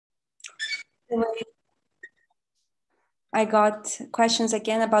the way, I got questions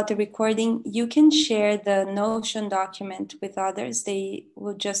again about the recording. You can share the Notion document with others. They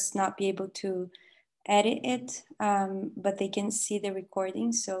will just not be able to edit it, but they can see the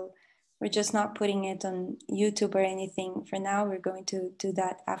recording. So we're just not putting it on YouTube or anything for now. We're going to do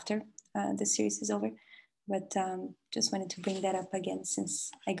that after the series is over. But just wanted to bring that up again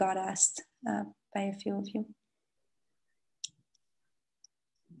since I got asked by a few of you.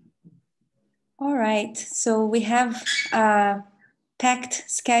 All right, so we have a packed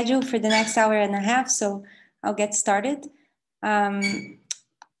schedule for the next hour and a half, so I'll get started.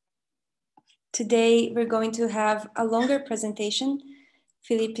 Today, we're going to have a longer presentation.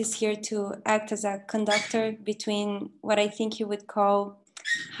 Philip is here to act as a conductor between what I think you would call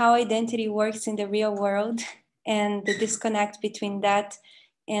how identity works in the real world and the disconnect between that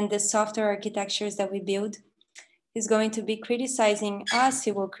and the software architectures that we build. He's going to be criticizing us.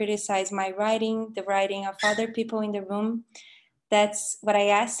 He will criticize my writing, the writing of other people in the room. That's what I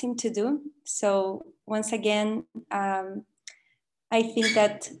asked him to do. So once again, I think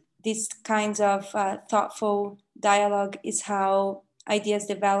that these kinds of thoughtful dialogue is how ideas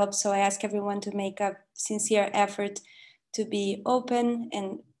develop. So I ask everyone to make a sincere effort to be open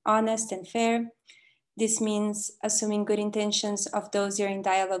and honest and fair. This means assuming good intentions of those you're in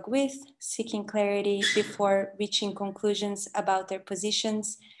dialogue with, seeking clarity before reaching conclusions about their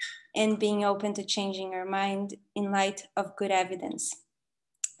positions, and being open to changing your mind in light of good evidence.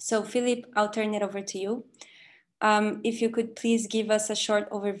 So Philip, I'll turn it over to you. If you could please give us a short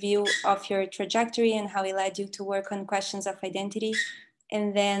overview of your trajectory and how it led you to work on questions of identity,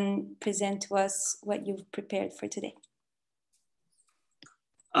 and then present to us what you've prepared for today.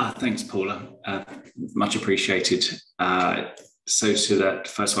 Thanks, Paula. Much appreciated. So that,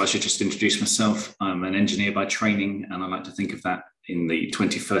 first of all, I should just introduce myself. I'm an engineer by training, and I like to think of that in the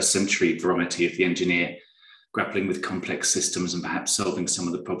 21st century variety of the engineer, grappling with complex systems and perhaps solving some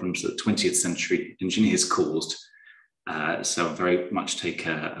of the problems that 20th century engineers caused. So I very much take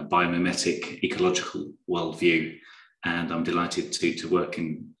a biomimetic ecological worldview, and I'm delighted to work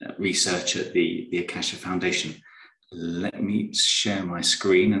in research at the Akasha Foundation. Let me share my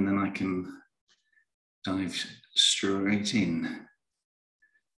screen and then I can dive straight in.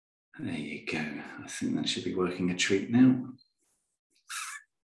 There you go. I think that should be working a treat now.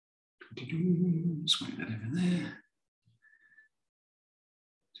 Swipe that over there.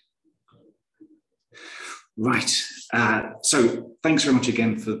 Right. So thanks very much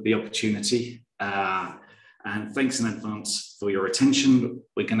again for the opportunity. And thanks in advance for your attention.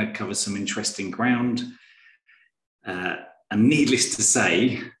 We're going to cover some interesting ground. And needless to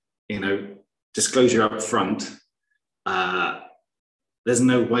say, disclosure up front, there's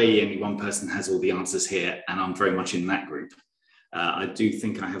no way any one person has all the answers here, and I'm very much in that group. I do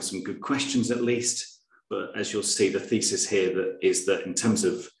think I have some good questions at least, but as you'll see, the thesis here is that in terms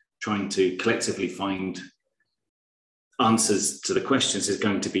of trying to collectively find answers to the questions is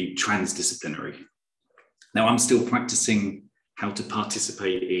going to be transdisciplinary. Now, I'm still practicing how to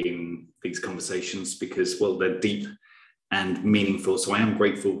participate in these conversations because, well, they're deep and meaningful. So I am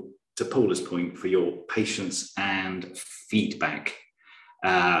grateful, to Paula's point, for your patience and feedback.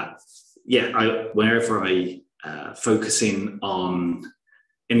 Whenever I focus in on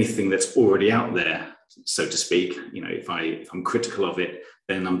anything that's already out there, so to speak, if I'm critical of it,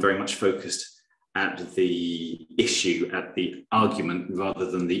 then I'm very much focused at the issue, at the argument, rather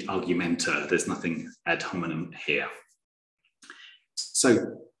than the argumenter. There's nothing ad hominem here.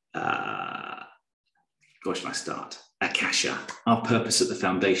 So, where shall I start? Akasha. Our purpose at the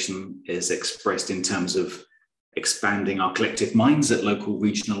Foundation is expressed in terms of expanding our collective minds at local,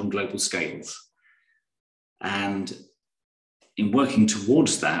 regional, and global scales. And in working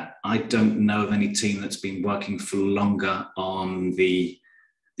towards that, I don't know of any team that's been working for longer on the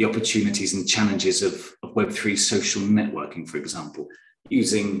opportunities and challenges of Web3 social networking, for example,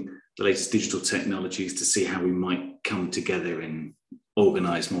 using the latest digital technologies to see how we might come together and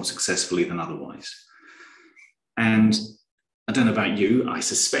organize more successfully than otherwise. And I don't know about you, I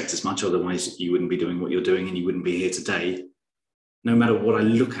suspect as much, otherwise you wouldn't be doing what you're doing and you wouldn't be here today. No matter what I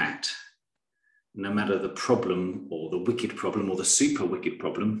look at, no matter the problem or the wicked problem or the super wicked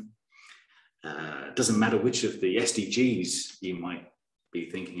problem, doesn't matter which of the SDGs you might be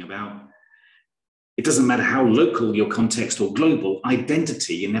thinking about. It doesn't matter how local your context or global,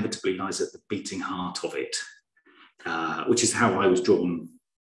 identity inevitably lies at the beating heart of it, which is how I was drawn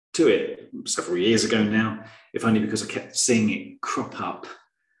to it several years ago now, if only because I kept seeing it crop up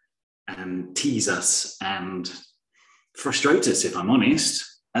and tease us and frustrate us, if I'm honest,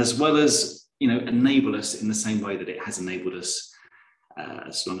 as well as, enable us in the same way that it has enabled us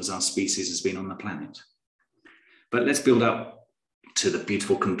as long as our species has been on the planet. But let's build up to the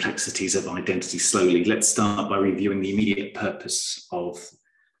beautiful complexities of identity slowly. Let's start by reviewing the immediate purpose of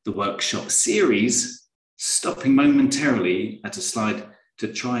the workshop series, stopping momentarily at a slide to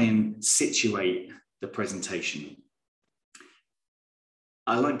try and situate the presentation.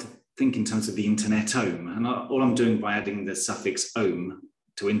 I like to think in terms of the internetome, and all I'm doing by adding the suffix -ome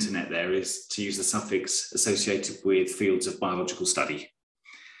to internet there is to use the suffix associated with fields of biological study.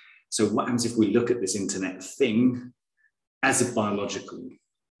 So what happens if we look at this internet thing as a biological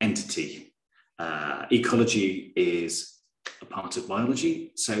entity? Ecology is a part of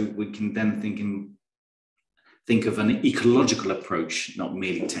biology, so we can then think of an ecological approach, not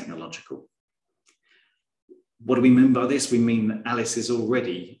merely technological. What do we mean by this? We mean that Alice is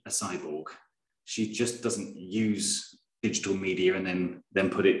already a cyborg. She just doesn't use digital media and then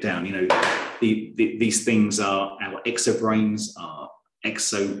put it down. You know, these things are our exobrains, our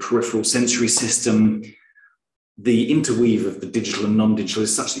exo-peripheral sensory system. The interweave of the digital and non-digital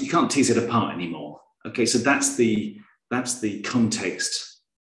is such that you can't tease it apart anymore. Okay, so that's the context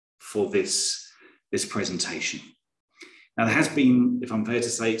for this presentation. Now, there has been, if I'm fair to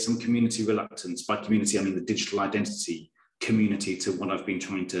say, some community reluctance. By community, I mean the digital identity community, to what I've been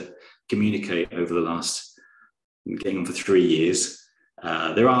trying to communicate over the last, getting on for 3 years.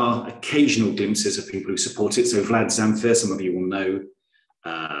 There are occasional glimpses of people who support it. So Vlad Zamfir, some of you will know,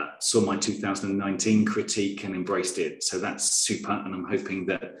 saw my 2019 critique and embraced it. So that's super. And I'm hoping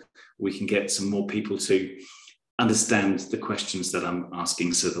that we can get some more people to understand the questions that I'm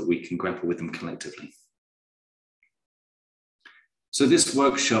asking so that we can grapple with them collectively. So this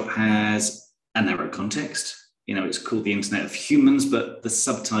workshop has a narrow context. You know, it's called The Internet of Humans, but the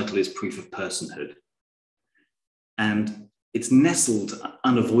subtitle is Proof of Personhood. And it's nestled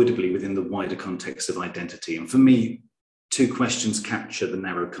unavoidably within the wider context of identity. And for me, 2 questions capture the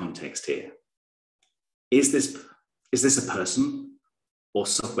narrow context here. Is this a person or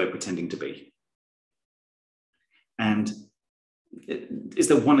software pretending to be? And is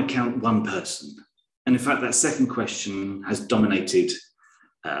there one account, one person? And in fact, that second question has dominated,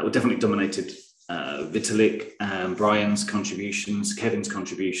 or definitely dominated Vitalik, Brian's contributions, Kevin's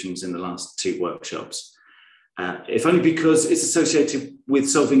contributions in the last 2 workshops. If only because it's associated with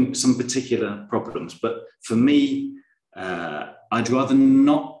solving some particular problems. But for me, I'd rather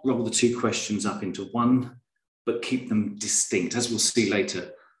not roll the 2 questions up into one, but keep them distinct. As we'll see later,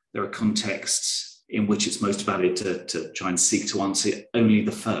 there are contexts in which it's most valid to try and seek to answer only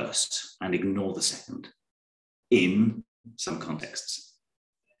the first and ignore the second in some contexts.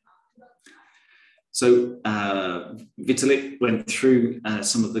 So Vitalik went through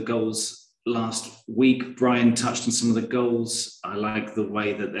some of the goals last week. Brian touched on some of the goals. I like the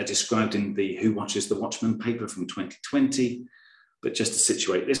way that they're described in the Who Watches the Watchman paper from 2020. But just to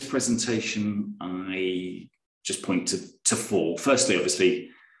situate this presentation, I just point to 4. Firstly, obviously,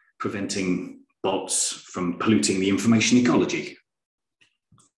 preventing bots from polluting the information ecology.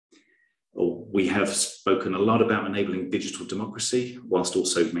 We have spoken a lot about enabling digital democracy whilst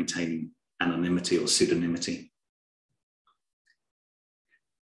also maintaining anonymity or pseudonymity.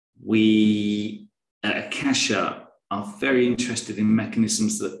 We at Akasha are very interested in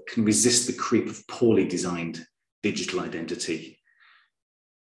mechanisms that can resist the creep of poorly designed digital identity.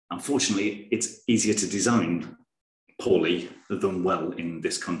 Unfortunately, it's easier to design poorly than well in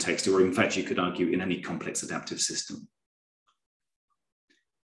this context, or in fact, you could argue in any complex adaptive system.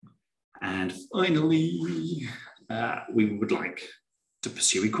 And finally, we would like to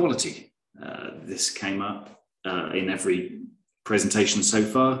pursue equality. This came up in every presentation so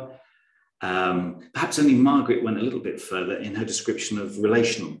far. Perhaps only Margaret went a little bit further in her description of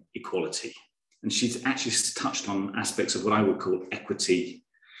relational equality. And she's actually touched on aspects of what I would call equity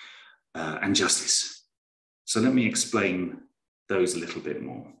and justice. So let me explain those a little bit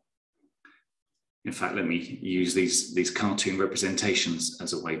more. In fact, let me use these cartoon representations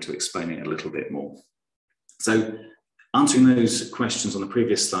as a way to explain it a little bit more. So answering those questions on the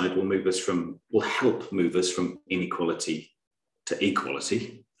previous slide will help move us from inequality to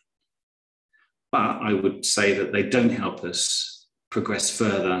equality. But I would say that they don't help us progress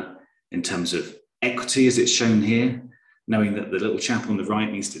further in terms of equity, as it's shown here, knowing that the little chap on the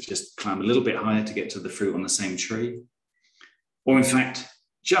right needs to just climb a little bit higher to get to the fruit on the same tree. Or in fact,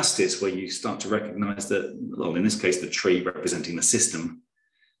 justice, where you start to recognize that, well, in this case, the tree representing the system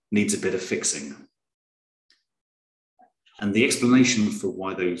needs a bit of fixing. And the explanation for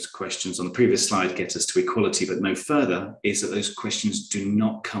why those questions on the previous slide get us to equality but no further is that those questions do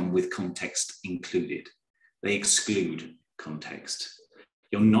not come with context included. They exclude context.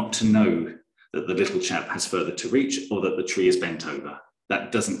 You're not to know that the little chap has further to reach or that the tree is bent over.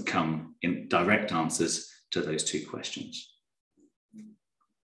 that doesn't come in direct answers to those two questions.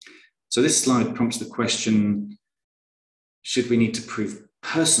 So this slide prompts the question, should we need to prove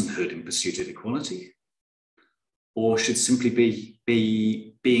personhood in pursuit of equality? Or should simply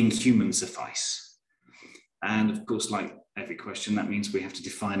being human suffice? And of course, like every question, that means we have to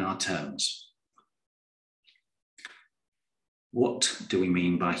define our terms. What do we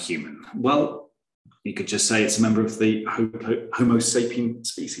mean by human? Well, you could just say it's a member of the Homo sapien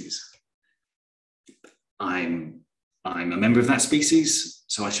species. I'm a member of that species,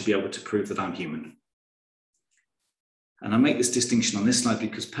 so I should be able to prove that I'm human. And I make this distinction on this slide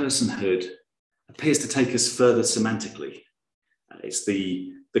because personhood appears to take us further semantically. It's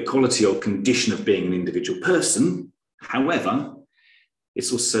the quality or condition of being an individual person. However,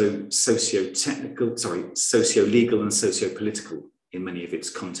 it's also socio-legal and socio-political in many of its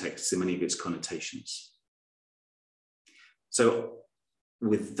contexts, in many of its connotations. So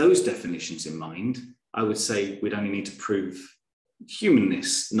with those definitions in mind, I would say we'd only need to prove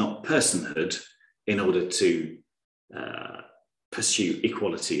humanness, not personhood, in order to pursue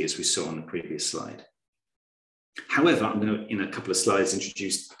equality, as we saw on the previous slide. However, I'm going to, in a couple of slides,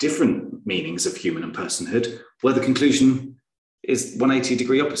 introduce different meanings of human and personhood, where the conclusion is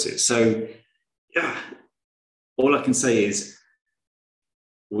 180-degree opposite. So, yeah, all I can say is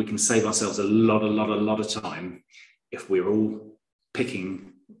we can save ourselves a lot of time if we're all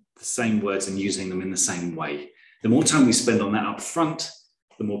picking the same words and using them in the same way. The more time we spend on that up front,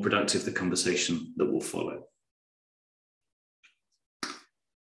 the more productive the conversation that will follow.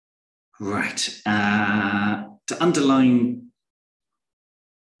 Right, to underline,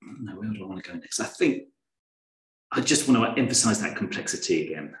 no, where do I want to go next? I think I just want to emphasize that complexity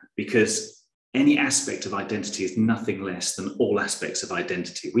again, because any aspect of identity is nothing less than all aspects of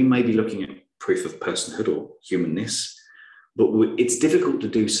identity. We may be looking at proof of personhood or humanness, but it's difficult to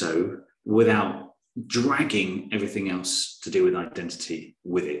do so without dragging everything else to do with identity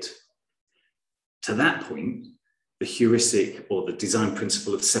with it. To that point, the heuristic or the design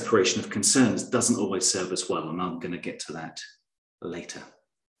principle of separation of concerns doesn't always serve us well, and I'm going to get to that later.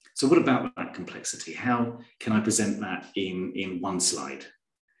 So what about that complexity? How can I present that in one slide?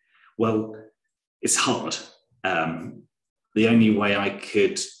 Well, it's hard. The only way I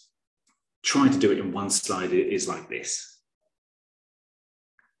could try to do it in one slide is like this.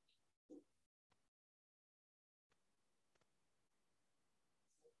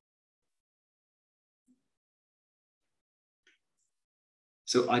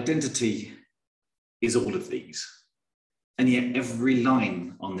 So identity is all of these. And yet every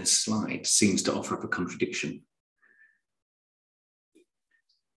line on this slide seems to offer up a contradiction.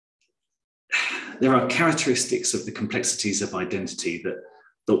 There are characteristics of the complexities of identity that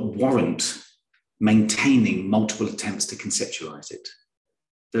warrant maintaining multiple attempts to conceptualize it.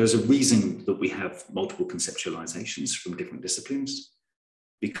 There is a reason that we have multiple conceptualizations from different disciplines,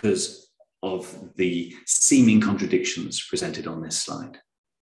 because of the seeming contradictions presented on this slide.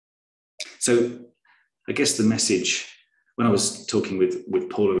 So I guess the message, when I was talking with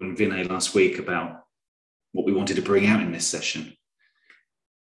Paula and Vinay last week about what we wanted to bring out in this session,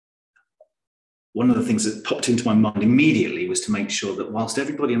 one of the things that popped into my mind immediately was to make sure that whilst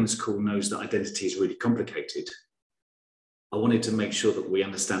everybody on this call knows that identity is really complicated, I wanted to make sure that we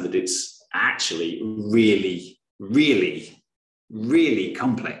understand that it's actually really, really, really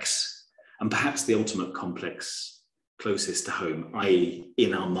complex, and perhaps the ultimate complex closest to home, i.e.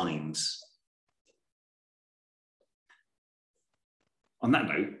 in our minds. On that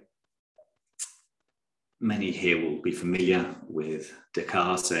note, many here will be familiar with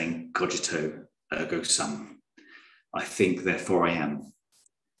Descartes saying, cogito ergo sum. I think, therefore I am.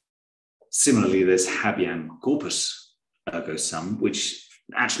 Similarly, there's habeam corpus ergo sum, which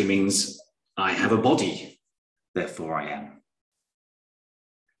actually means I have a body, therefore I am.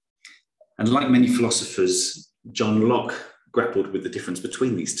 And like many philosophers, John Locke grappled with the difference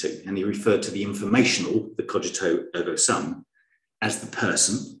between these two, and he referred to the informational, the cogito ergo sum, as the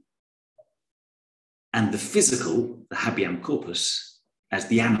person, and the physical, the habeam corpus, as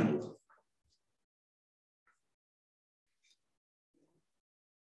the animal.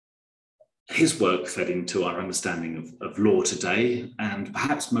 His work fed into our understanding of law today, and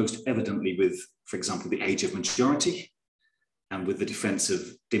perhaps most evidently with, for example, the age of majority, and with the defense of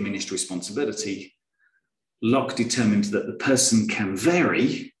diminished responsibility. Locke determined that the person can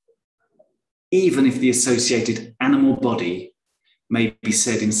vary, even if the associated animal body may be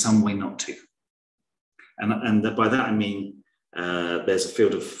said in some way not to. And by that I mean there's a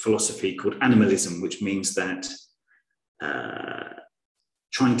field of philosophy called animalism, which means that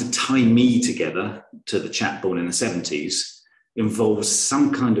trying to tie me together to the chap born in the 70s involves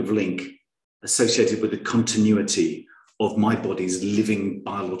some kind of link associated with the continuity of my body's living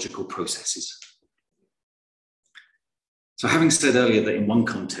biological processes. So having said earlier that in one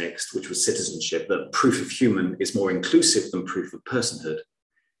context, which was citizenship, that proof of human is more inclusive than proof of personhood,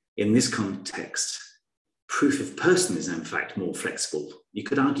 in this context, proof of person is in fact more flexible. You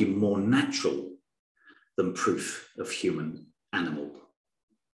could argue more natural than proof of human animal,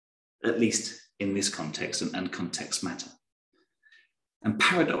 at least in this context, and context matter. And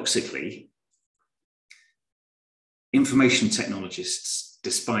paradoxically, information technologists,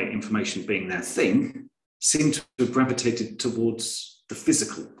 despite information being their thing, seem to have gravitated towards the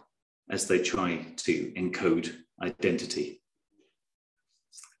physical as they try to encode identity.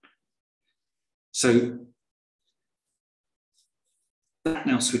 So that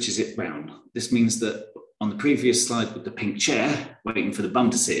now switches it round. This means that on the previous slide with the pink chair, waiting for the bum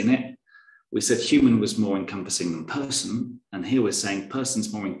to sit in it, we said human was more encompassing than person, and here we're saying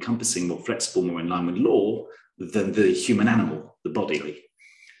person's more encompassing, more flexible, more in line with law than the human animal, the bodily.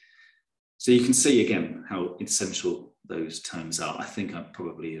 So you can see again how essential those terms are. I think I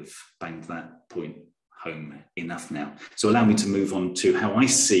probably have banged that point home enough now. So allow me to move on to how I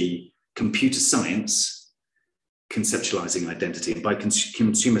see computer science conceptualizing identity. And by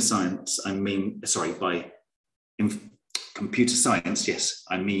consumer science, I mean, sorry, by computer science, yes,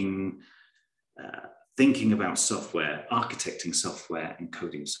 I mean thinking about software, architecting software, and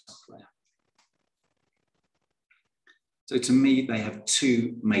coding software. So to me, they have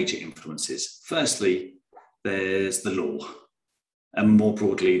two major influences. Firstly, there's the law, and more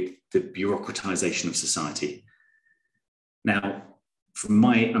broadly, the bureaucratization of society. Now, from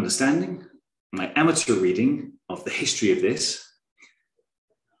my understanding, my amateur reading of the history of this,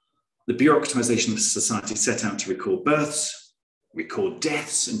 the bureaucratization of society set out to record births, record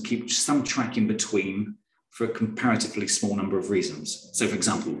deaths, and keep some track in between for a comparatively small number of reasons. So, for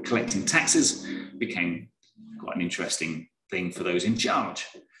example, collecting taxes became quite an interesting thing for those in charge,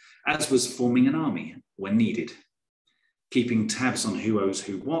 as was forming an army when needed, keeping tabs on who owes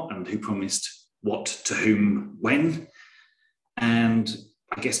who what and who promised what to whom when, and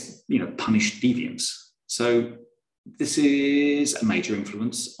I guess, punished deviance. So this is a major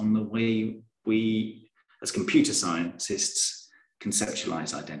influence on the way we, as computer scientists,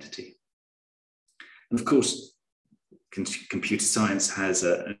 conceptualize identity. And of course, computer science has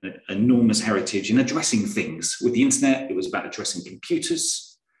an enormous heritage in addressing things. With the internet, it was about addressing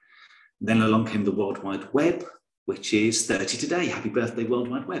computers. Then along came the World Wide Web, which is 30 today. Happy birthday, World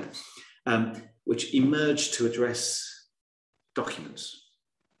Wide Web, which emerged to address documents.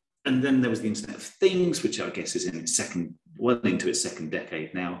 And then there was the Internet of Things, which I guess is in its well into its second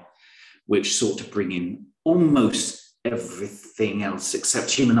decade now, which sought to bring in almost everything else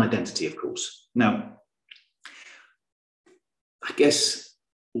except human identity, of course. Now, I guess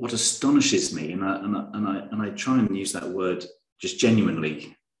what astonishes me, and I try and use that word just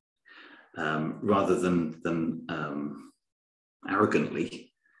genuinely, rather than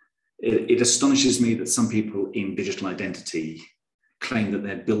arrogantly, it astonishes me that some people in digital identity claim that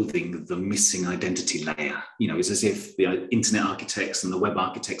they're building the missing identity layer. It's as if the internet architects and the web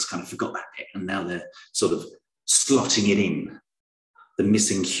architects kind of forgot that bit, and now they're sort of slotting it in, the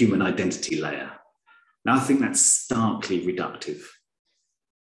missing human identity layer. Now, I think that's starkly reductive.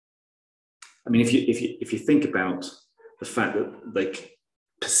 I mean, if you think about the fact that they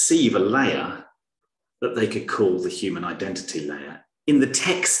perceive a layer that they could call the human identity layer in the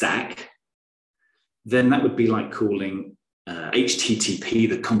tech stack, then that would be like calling HTTP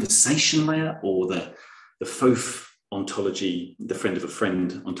the conversation layer, or the FOF ontology, the friend of a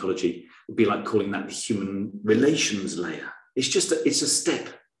friend ontology, would be like calling that the human relations layer. It's a step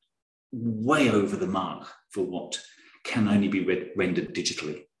way over the mark for what can only be rendered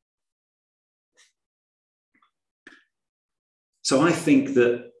digitally. So I think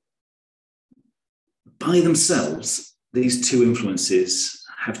that by themselves, these two influences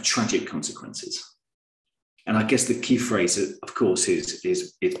have tragic consequences. And I guess the key phrase, of course,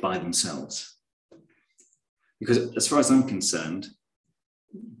 is by themselves. Because as far as I'm concerned,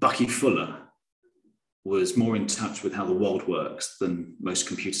 Bucky Fuller was more in touch with how the world works than most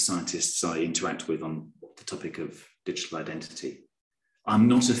computer scientists I interact with on the topic of digital identity. I'm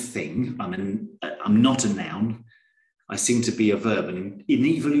not a thing, I'm not a noun. I seem to be a verb, an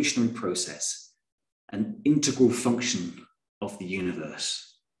evolutionary process, an integral function of the universe.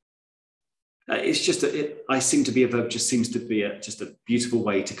 It's just I seem to be a verb. Just seems to be just a beautiful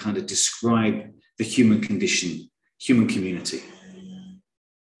way to kind of describe the human condition, human community.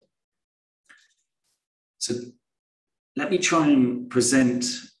 So let me try and present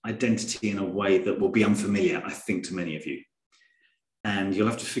identity in a way that will be unfamiliar, I think, to many of you. And you'll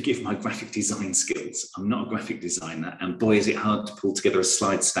have to forgive my graphic design skills. I'm not a graphic designer, and boy, is it hard to pull together a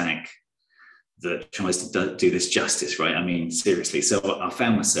slide stack that tries to do this justice, right? I mean, seriously. So I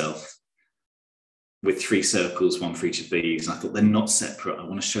found myself with 3 circles, one for each of these. And I thought they're not separate. I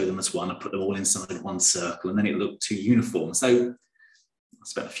want to show them as one. I put them all inside one circle, and then it looked too uniform. So I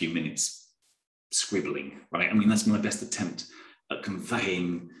spent a few minutes scribbling, right? I mean, that's my best attempt at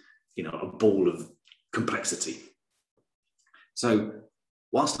conveying, a ball of complexity. So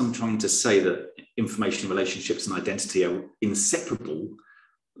whilst I'm trying to say that information, relationships, and identity are inseparable,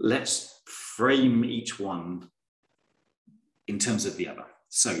 let's frame each one in terms of the other.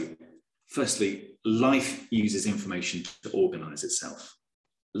 So firstly, life uses information to organize itself.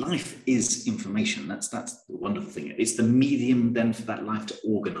 Life is information. That's the wonderful thing. It's the medium then for that life to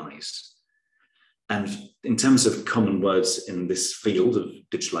organize. And in terms of common words in this field of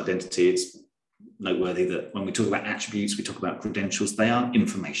digital identity, it's noteworthy that when we talk about attributes, we talk about credentials, they are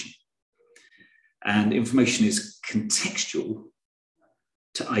information. And information is contextual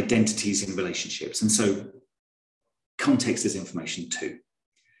to identities in relationships. And so context is information too.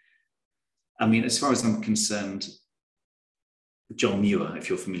 I mean, as far as I'm concerned, John Muir, if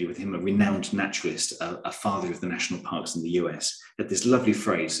you're familiar with him, a renowned naturalist, a father of the national parks in the US, had this lovely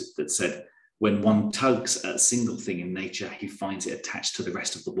phrase that said, when one tugs at a single thing in nature, he finds it attached to the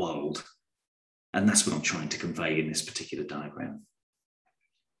rest of the world. And that's what I'm trying to convey in this particular diagram.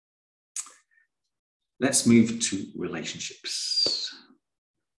 Let's move to relationships.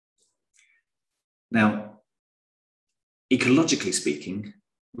 Now, ecologically speaking,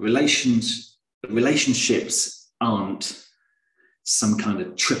 relationships aren't some kind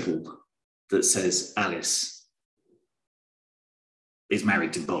of triple that says Alice is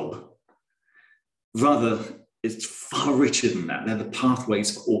married to Bob. Rather, it's far richer than that. They're the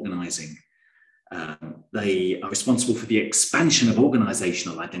pathways for organizing. They are responsible for the expansion of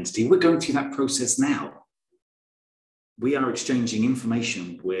organizational identity. We're going through that process now. We are exchanging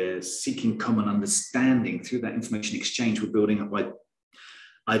information. We're seeking common understanding. Through that information exchange, we're building up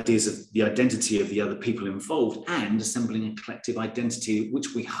ideas of the identity of the other people involved and assembling a collective identity,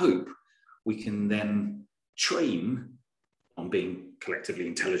 which we hope we can then train on being collectively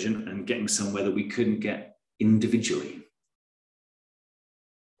intelligent and getting somewhere that we couldn't get individually.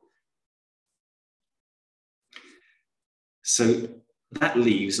 So that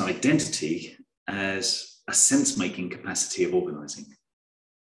leaves identity as a sense-making capacity of organizing.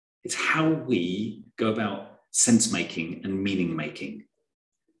 It's how we go about sense-making and meaning-making.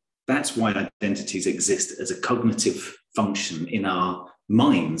 That's why identities exist as a cognitive function in our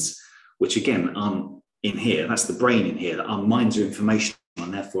minds, which again aren't in here. That's the brain in here, that our minds are informational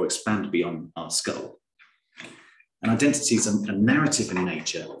and therefore expand beyond our skull. And identities are narrative in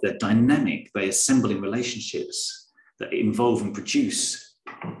nature. They're dynamic. They assemble in relationships that involve and produce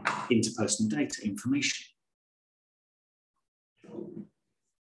interpersonal data, information.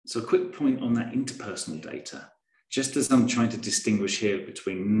 So a quick point on that interpersonal data. Just as I'm trying to distinguish here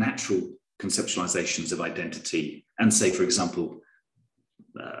between natural conceptualizations of identity and, say, for example,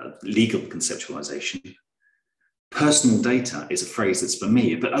 legal conceptualization, personal data is a phrase that's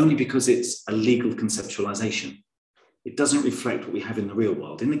familiar, but only because it's a legal conceptualization. It doesn't reflect what we have in the real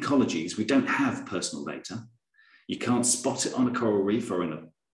world. In ecologies, we don't have personal data. You can't spot it on a coral reef or in a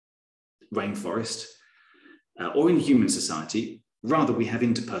rainforest or in human society. Rather, we have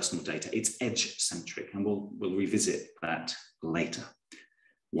interpersonal data. It's edge-centric, and we'll revisit that later.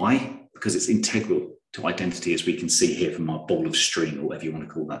 Why? Because it's integral to identity, as we can see here from our ball of string, or whatever you want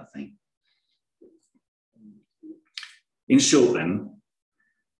to call that thing. In short, then,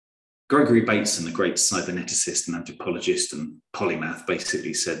 Gregory Bateson, the great cyberneticist and anthropologist and polymath,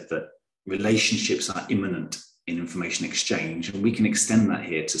 basically said that relationships are immanent in information exchange, and we can extend that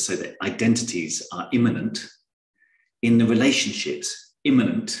here to say that identities are immanent in the relationships,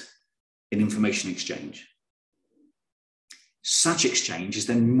 immanent in information exchange. Such exchange is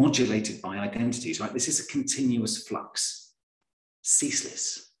then modulated by identities, right? This is a continuous flux,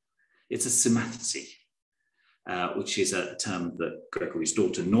 ceaseless. It's a semathesy, which is a term that Gregory's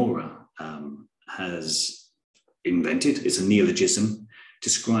daughter, Nora, has invented. It's a neologism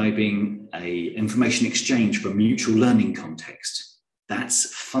describing an information exchange for a mutual learning context.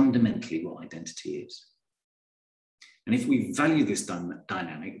 That's fundamentally what identity is. And if we value this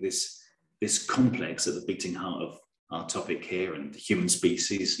dynamic, this complex at the beating heart of our topic here and the human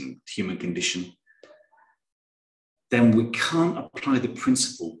species and the human condition, then we can't apply the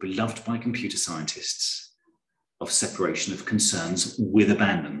principle beloved by computer scientists of separation of concerns with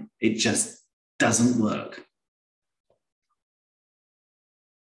abandon. It just doesn't work.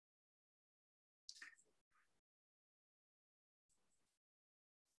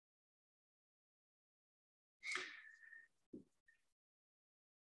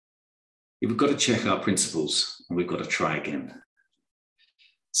 we've got to check our principles and we've got to try again.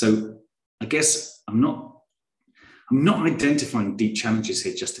 So I guess I'm not identifying deep challenges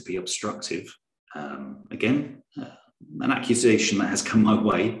here just to be obstructive. Again, an accusation that has come my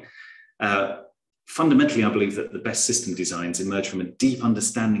way. Fundamentally, I believe that the best system designs emerge from a deep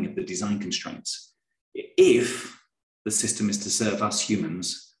understanding of the design constraints, if the system is to serve us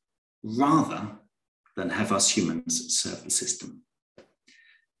humans rather than have us humans serve the system.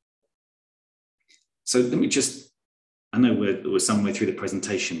 So let me just, I know we're some way through the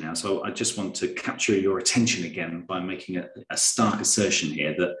presentation now, so I just want to capture your attention again by making a stark assertion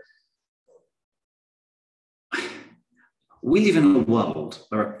here that we live in a world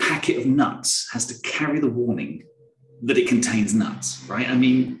where a packet of nuts has to carry the warning that it contains nuts, right? I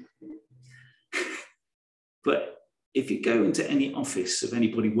mean, but if you go into any office of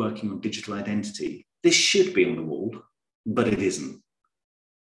anybody working on digital identity, this should be on the wall, but it isn't.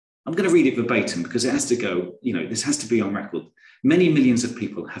 I'm going to read it verbatim because it has to go, this has to be on record. Many millions of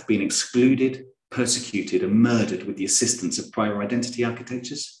people have been excluded, persecuted, and murdered with the assistance of prior identity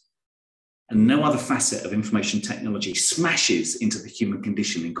architectures. And no other facet of information technology smashes into the human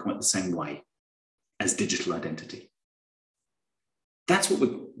condition in quite the same way as digital identity. That's what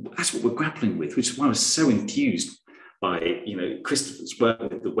we're grappling with, which is why I was so enthused by Christopher's work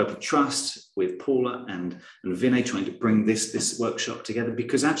with the Web of Trust, with Paula and Vinay trying to bring this workshop together,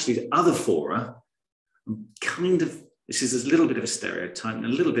 because actually the other fora, this is a little bit of a stereotype and a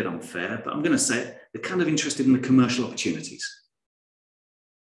little bit unfair, but I'm going to say it, they're kind of interested in the commercial opportunities.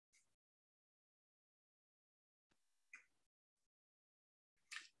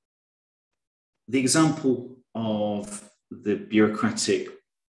 The example of the bureaucratic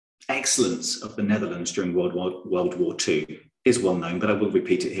excellence of the Netherlands during World War II is well known, but I will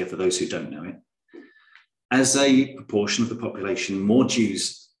repeat it here for those who don't know it. As a proportion of the population, more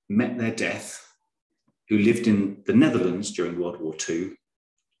Jews met their death who lived in the Netherlands during World War II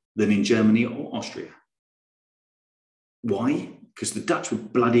than in Germany or Austria. Why? Because the Dutch were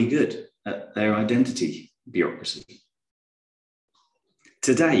bloody good at their identity bureaucracy.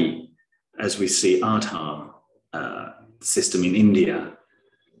 Today, as we see Aadhaar system in India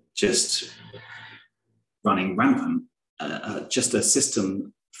just running rampant, just a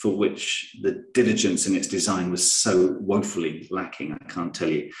system for which the diligence in its design was so woefully lacking, I can't tell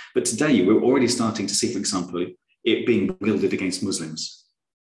you. But today we're already starting to see, for example, it being wielded against Muslims.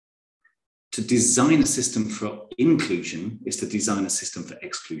 To design a system for inclusion is to design a system for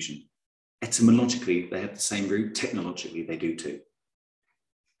exclusion. Etymologically, they have the same root. Technologically, they do too.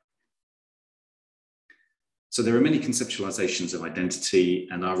 So there are many conceptualizations of identity,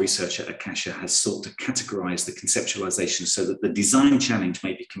 and our research at Akasha has sought to categorize the conceptualization so that the design challenge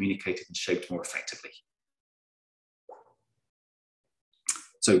may be communicated and shaped more effectively.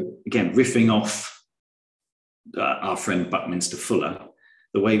 So again, riffing off our friend Buckminster Fuller,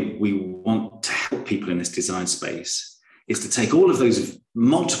 the way we want to help people in this design space is to take all of those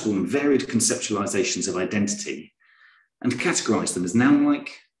multiple and varied conceptualizations of identity and categorize them as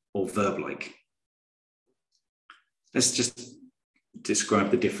noun-like or verb-like. Let's just describe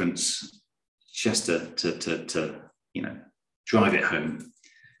the difference just to drive it home.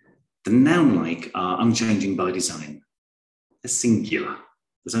 The noun-like are unchanging by design. They're singular.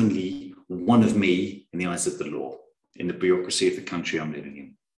 There's only one of me in the eyes of the law, in the bureaucracy of the country I'm living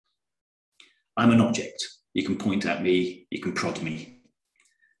in. I'm an object. You can point at me, you can prod me.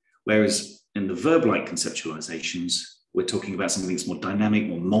 Whereas in the verb-like conceptualizations, we're talking about something that's more dynamic,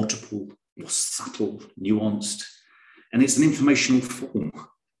 more multiple, more subtle, nuanced, and it's an informational form.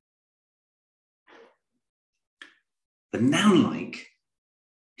 The noun-like,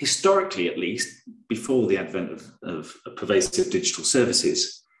 historically at least, before the advent of pervasive digital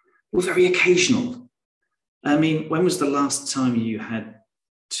services, were very occasional. I mean, when was the last time you had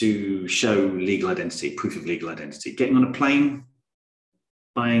to show legal identity, proof of legal identity? Getting on a plane,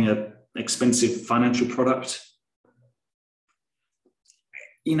 buying an expensive financial product?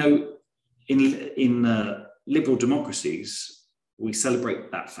 In liberal democracies, we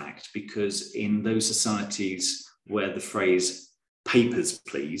celebrate that fact because in those societies where the phrase "papers,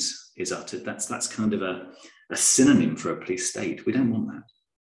 please" is uttered, that's kind of a synonym for a police state. We don't want that.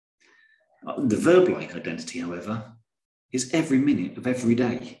 The verb-like identity, however, is every minute of every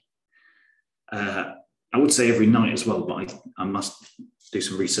day. I would say every night as well, but I must do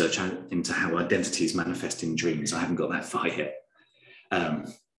some research into how identities manifest in dreams. I haven't got that far yet.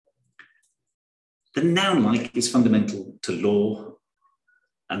 The noun-like is fundamental to law,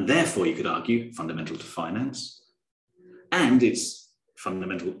 and therefore you could argue fundamental to finance, and it's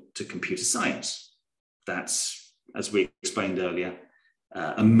fundamental to computer science. That's, as we explained earlier,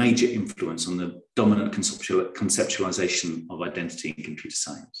 a major influence on the dominant conceptualization of identity in computer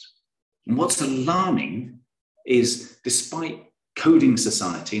science. And what's alarming is, despite coding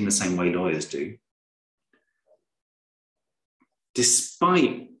society in the same way lawyers do,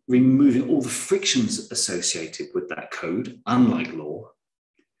 despite removing all the frictions associated with that code, unlike law,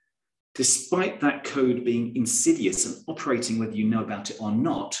 despite that code being insidious and operating whether you know about it or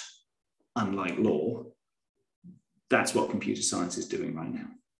not, unlike law, that's what computer science is doing right now.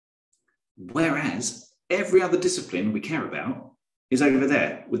 Whereas every other discipline we care about is over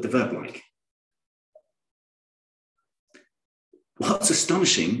there with the verb-like. What's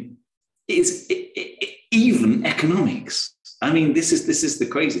astonishing is even economics. I mean, this is the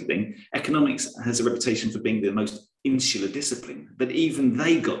crazy thing. Economics has a reputation for being the most insular discipline, but even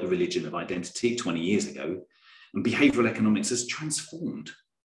they got the religion of identity 20 years ago, and behavioral economics has transformed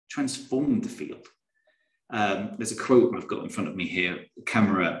the field. There's a quote I've got in front of me here,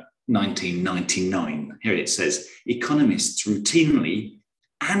 Camera 1999. Here it says, economists routinely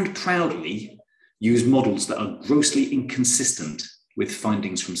and proudly use models that are grossly inconsistent with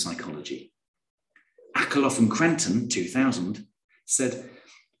findings from psychology. Akerlof and Cranton, 2000, said,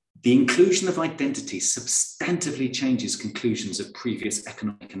 the inclusion of identity substantively changes conclusions of previous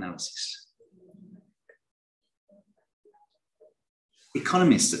economic analysis.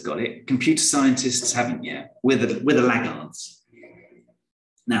 Economists have got it, computer scientists haven't yet. We're the laggards.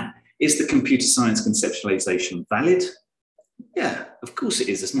 Now, is the computer science conceptualization valid? Yeah, of course it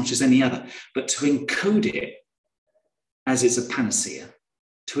is, as much as any other. But to encode it as it's a panacea,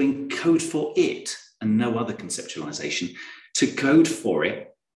 to encode for it and no other conceptualization, to code for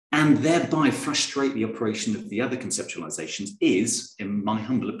it and thereby frustrate the operation of the other conceptualizations is, in my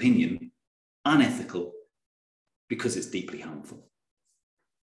humble opinion, unethical because it's deeply harmful.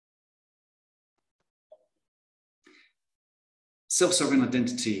 Self-sovereign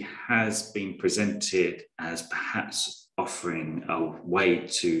identity has been presented as perhaps offering a way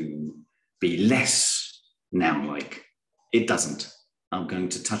to be less noun-like. It doesn't. I'm going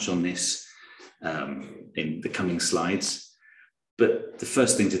to touch on this in the coming slides. But the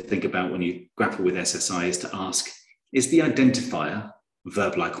first thing to think about when you grapple with SSI is to ask, is the identifier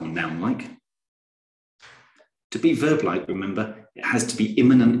verb-like or noun-like? To be verb-like, remember, it has to be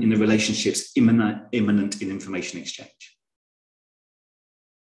immanent in the relationships, immanent in information exchange.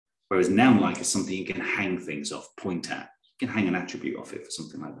 Whereas noun-like is something you can hang things off, point at. You can hang an attribute off it for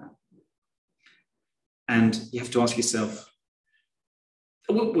something like that. And you have to ask yourself,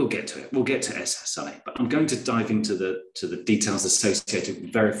 we'll get to it. We'll get to SSI, but I'm going to dive into the details associated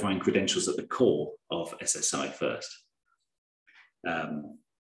with verifying credentials at the core of SSI first.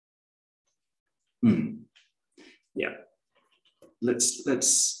 Yeah,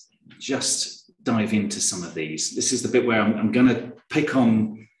 let's just dive into some of these. This is the bit where I'm going to pick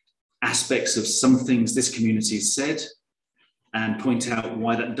on aspects of some things this community has said and point out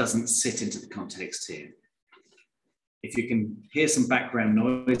why that doesn't sit into the context here. If you can hear some background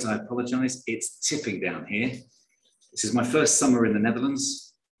noise, I apologize. It's tipping down here. This is my first summer in the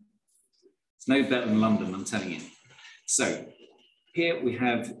Netherlands. It's no better than London, I'm telling you. So here we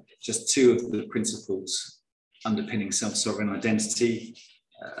have just two of the principles underpinning self-sovereign identity,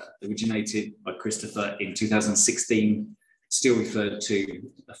 originated by Christopher in 2016, still referred to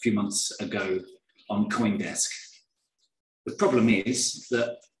a few months ago on CoinDesk. The problem is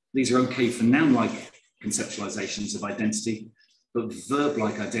that these are okay for noun-like conceptualizations of identity, but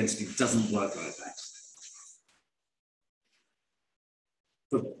verb-like identity doesn't work like that.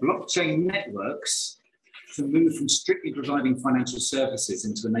 For blockchain networks to move from strictly providing financial services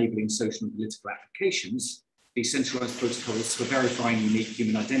into enabling social and political applications, decentralized protocols for verifying unique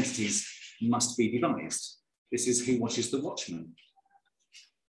human identities must be devised. This is Who Watches the Watchman.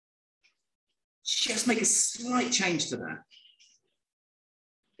 Just make a slight change to that.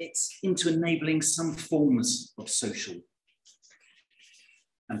 It's into enabling some forms of social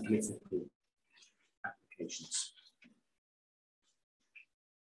and political applications.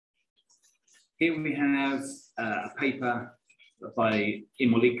 Here we have a paper by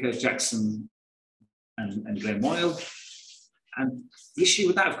Imolika, Jackson, and Glenn Moyle. And the issue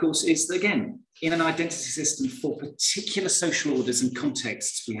with that, of course, is that, again, in an identity system for particular social orders and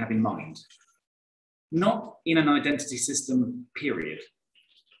contexts we have in mind, not in an identity system, period.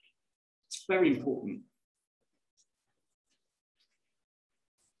 It's very important.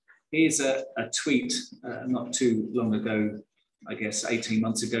 Here's a tweet not too long ago, I guess 18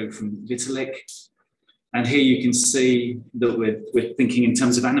 months ago, from Vitalik. And here you can see that we're thinking in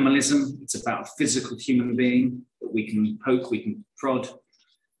terms of animalism. It's about a physical human being that we can poke, we can prod,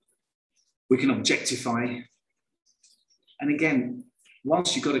 we can objectify. And again,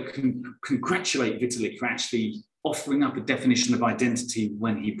 whilst you've got to congratulate Vitalik for actually offering up a definition of identity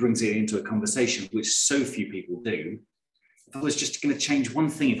when he brings it into a conversation, which so few people do, if I was just going to change one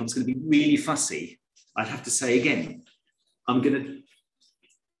thing, if I was going to be really fussy, I'd have to say again, I'm going to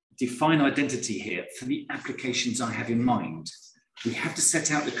define identity here for the applications I have in mind. We have to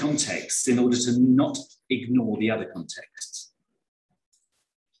set out the context in order to not ignore the other contexts.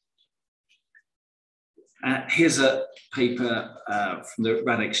 Here's a paper from the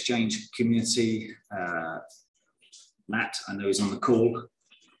RAD Exchange community. Matt, I know, is on the call.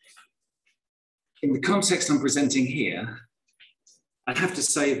 In the context I'm presenting here, I'd have to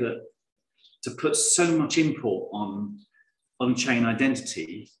say that to put so much import on on-chain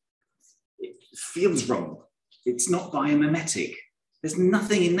identity, it feels wrong. It's not biomimetic. There's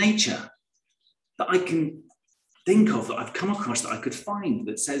nothing in nature that I can think of, that I've come across, that I could find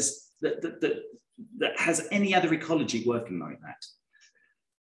that says that has any other ecology working like that.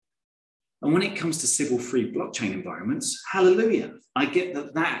 And when it comes to Sybil-free blockchain environments, hallelujah, I get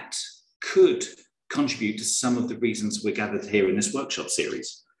that that could contribute to some of the reasons we're gathered here in this workshop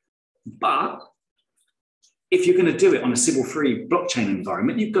series. But if you're going to do it on a Sybil-free blockchain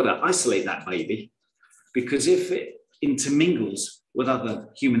environment, you've got to isolate that baby, because if it intermingles with other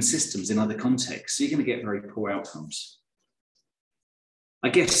human systems in other contexts, you're going to get very poor outcomes. I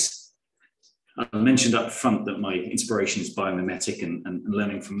guess I mentioned up front that my inspiration is biomimetic and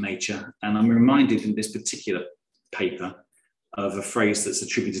learning from nature. And I'm reminded in this particular paper of a phrase that's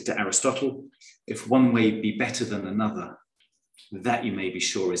attributed to Aristotle: if one way be better than another, that you may be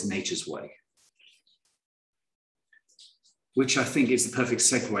sure is nature's way. Which I think is the perfect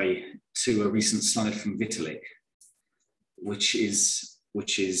segue to a recent slide from Vitalik, which is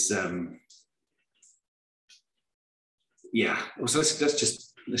yeah. So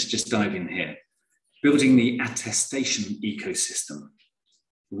let's just dive in here. Building the attestation ecosystem.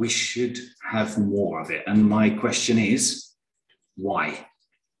 We should have more of it. And my question is, why?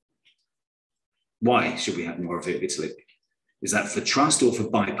 Why should we have more of it, Vitalik? Is that for trust or for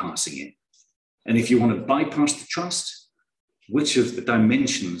bypassing it? And if you want to bypass the trust, which of the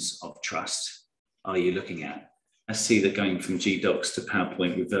dimensions of trust are you looking at? I see that going from GDocs to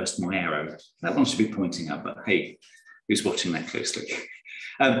PowerPoint reversed my arrow. That one should be pointing up, but hey, who's watching that closely?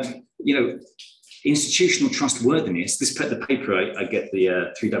 You know, institutional trustworthiness, the paper, I get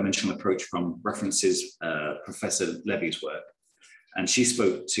the three-dimensional approach from, references Professor Levy's work, and she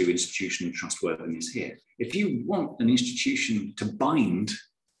spoke to institutional trustworthiness here. If you want an institution to bind,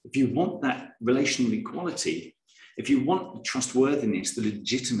 if you want that relational equality, if you want the trustworthiness, the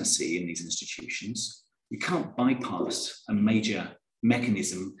legitimacy in these institutions, you can't bypass a major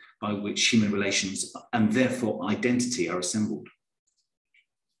mechanism by which human relations and therefore identity are assembled.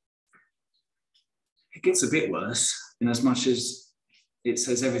 It gets a bit worse in as much as it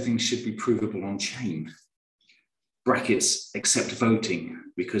says everything should be provable on chain. Brackets, except voting,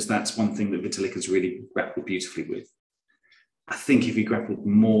 because that's one thing that Vitalik has really grappled beautifully with. I think if he grappled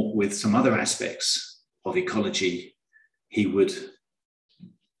more with some other aspects of ecology, he would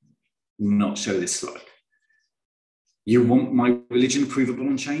not show this slide. You want my religion provable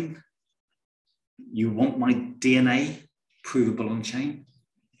on chain? You want my DNA provable on chain?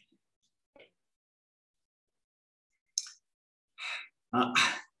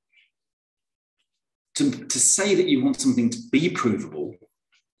 To say that you want something to be provable,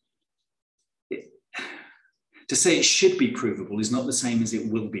 to say it should be provable is not the same as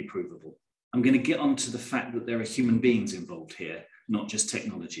it will be provable. I'm going to get onto the fact that there are human beings involved here, not just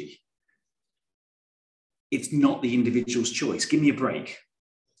technology. It's not the individual's choice. Give me a break.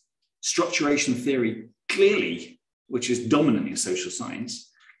 Structuration theory clearly, which is dominant in social science,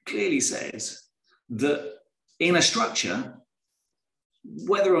 clearly says that in a structure,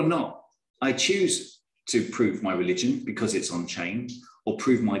 whether or not I choose to prove my religion because it's on chain or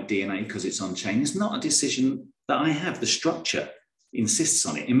prove my DNA because it's on chain, it's not a decision that I have. The structure insists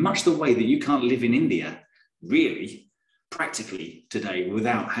on it in much the way that you can't live in India, really, practically today,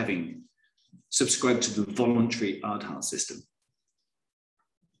 without having subscribed to the voluntary Aadhaar system.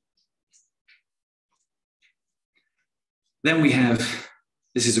 Then we have,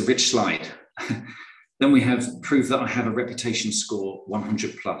 this is a rich slide. Then we have proof that I have a reputation score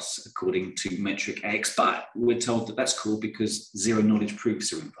 100 plus according to metric X, but we're told that that's cool because zero knowledge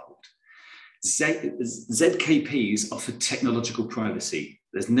proofs are involved. ZKPs offer technological privacy.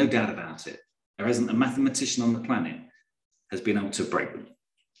 There's no doubt about it. There isn't a mathematician on the planet has been able to break them.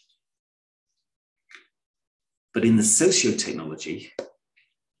 But in the socio-technology,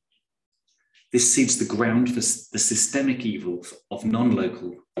 this seeds the ground for the systemic evil of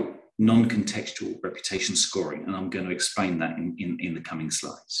non-local, non-contextual reputation scoring, and I'm going to explain that in the coming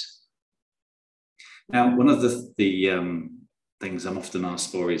slides. Now, one of the things I'm often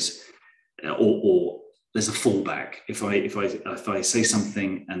asked for is, or there's a fallback. If I say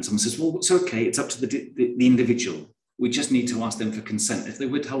something and someone says, well, it's okay, it's up to the individual. We just need to ask them for consent. If they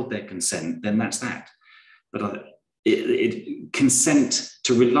withhold their consent, then that's that. But consent,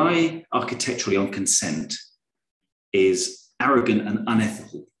 to rely architecturally on consent is arrogant and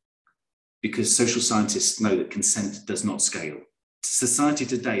unethical, because social scientists know that consent does not scale. Society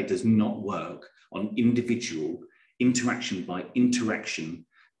today does not work on individual interaction by interaction,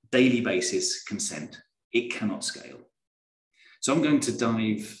 daily basis consent. It cannot scale. So I'm going to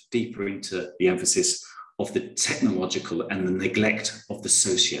dive deeper into the emphasis of the technological and the neglect of the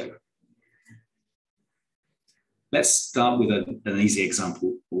socio. Let's start with an easy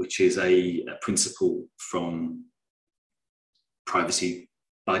example, which is a principle from privacy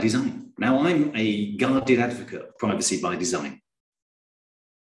by design. Now, I'm a guarded advocate of privacy by design,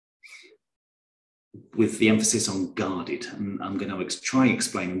 with the emphasis on guarded. And I'm going to try and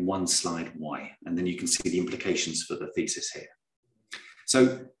explain in one slide why, and then you can see the implications for the thesis here.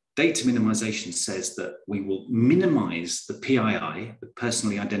 So data minimization says that we will minimize the PII, the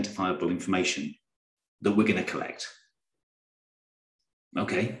personally identifiable information, that we're going to collect.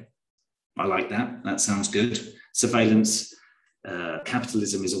 Okay, I like that. That sounds good. Surveillance,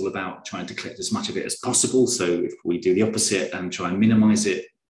 capitalism is all about trying to collect as much of it as possible. So if we do the opposite and try and minimize it,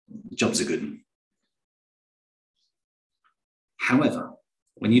 jobs are good. However,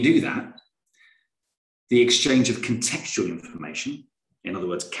 when you do that, the exchange of contextual information, in other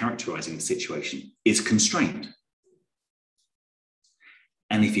words, characterizing the situation, is constrained.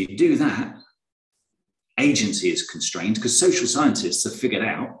 And if you do that, agency is constrained, because social scientists have figured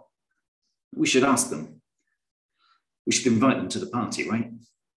out, we should ask them, we should invite them to the party, right?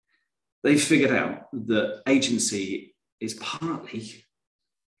 They've figured out that agency is partly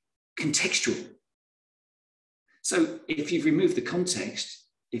contextual. So if you've removed the context,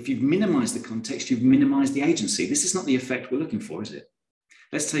 if you've minimized the context, you've minimized the agency. This is not the effect we're looking for, is it?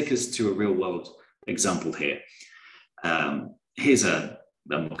 Let's take us to a real world example here. Here's a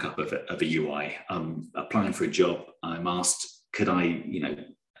mock-up of a UI. I'm applying for a job. I'm asked, could I,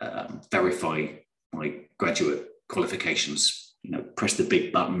 verify my graduate qualifications? Press the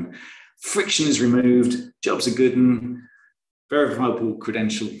big button. Friction is removed. Jobs are good. And verifiable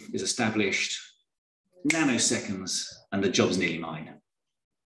credential is established. Nanoseconds, and the job's nearly mine.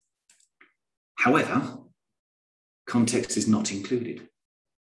 However, context is not included.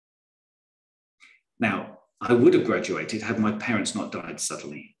 Now, I would have graduated had my parents not died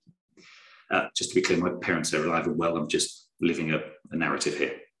suddenly. Just to be clear, my parents are alive and well. I'm just living a narrative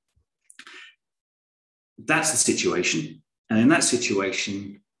here. That's the situation. And in that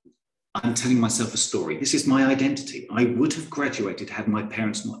situation, I'm telling myself a story. This is my identity. I would have graduated had my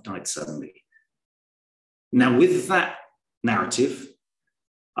parents not died suddenly. Now, with that narrative,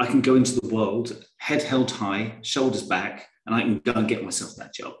 I can go into the world, head held high, shoulders back, and I can go and get myself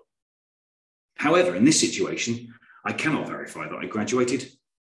that job. However, in this situation, I cannot verify that I graduated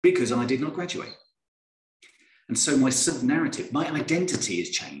because I did not graduate. And so my self-narrative, my identity is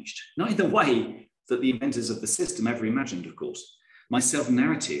changed, not in the way that the inventors of the system ever imagined, of course. My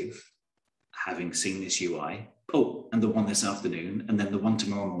self-narrative, having seen this UI, and the one this afternoon, and then the one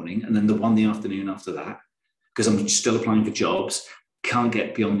tomorrow morning, and then the one the afternoon after that, because I'm still applying for jobs, can't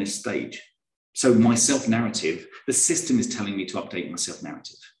get beyond this stage. So my self-narrative, the system is telling me to update my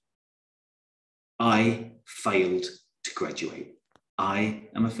self-narrative. I failed to graduate. I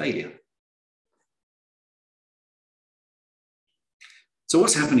am a failure. So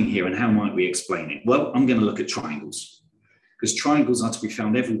what's happening here and how might we explain it? Well, I'm going to look at triangles, because triangles are to be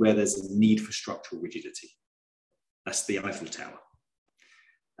found everywhere there's a need for structural rigidity. That's the Eiffel Tower.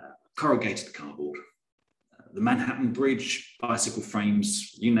 Corrugated cardboard. The Manhattan Bridge, bicycle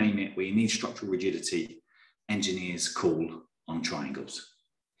frames, you name it, where you need structural rigidity, engineers call on triangles.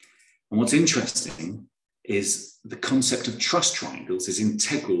 And what's interesting is the concept of trust triangles is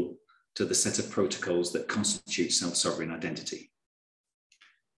integral to the set of protocols that constitute self-sovereign identity.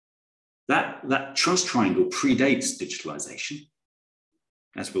 That trust triangle predates digitalization,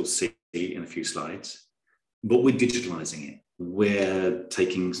 as we'll see in a few slides, but we're digitalizing it. We're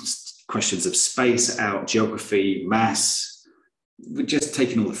taking questions of space out, geography, mass. We're just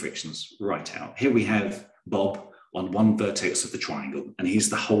taking all the frictions right out. Here we have Bob on one vertex of the triangle, and he's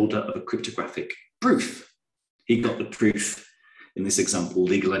the holder of a cryptographic proof. He got the proof, in this example,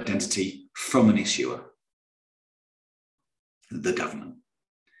 legal identity from an issuer, the government.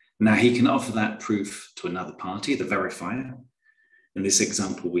 Now he can offer that proof to another party, the verifier, In this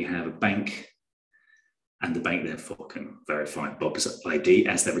example, we have a bank, and the bank therefore can verify Bob's ID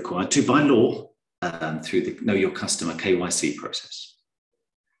as they're required to by law through the Know Your Customer KYC process.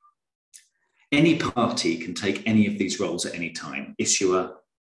 Any party can take any of these roles at any time: issuer,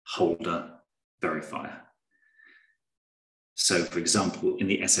 holder, verifier. So, for example, in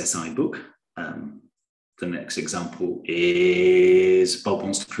the SSI book, the next example is Bob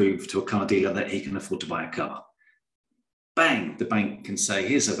wants to prove to a car dealer that he can afford to buy a car. Bang, the bank can say,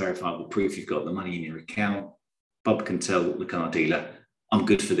 here's a verifiable proof you've got the money in your account. Bob can tell the car dealer, I'm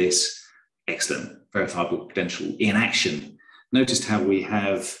good for this. Excellent, verifiable credential in action. Noticed how we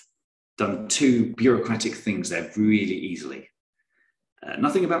have done two bureaucratic things there really easily.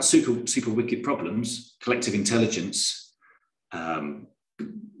 Nothing about super wicked problems, collective intelligence, the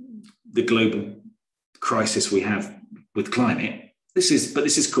global crisis we have with climate. This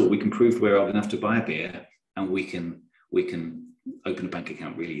is cool. We can prove we're old enough to buy a beer, and we can open a bank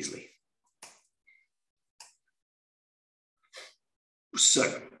account really easily.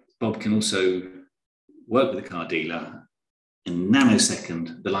 So Bob can also work with the car dealer. In a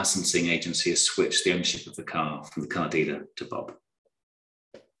nanosecond, the licensing agency has switched the ownership of the car from the car dealer to Bob.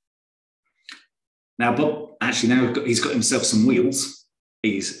 Now, Bob, actually, he's got himself some wheels.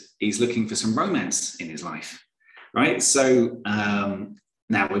 He's looking for some romance in his life, right? So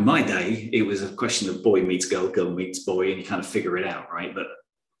now, in my day, it was a question of boy meets girl, girl meets boy, and you kind of figure it out, right? But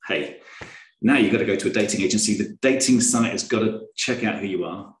hey, now you've got to go to a dating agency. The dating site has got to check out who you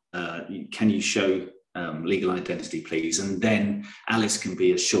are. Can you show legal identity, please? And then Alice can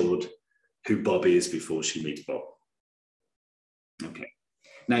be assured who Bob is before she meets Bob. Okay.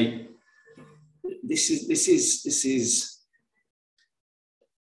 Now, this is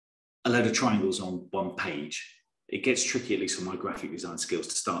a load of triangles on one page. It gets tricky, at least for my graphic design skills,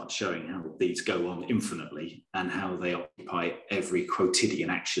 to start showing how these go on infinitely and how they occupy every quotidian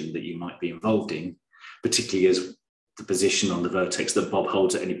action that you might be involved in, particularly as the position on the vertex that Bob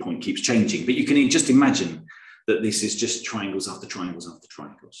holds at any point keeps changing. But you can just imagine that this is just triangles after triangles after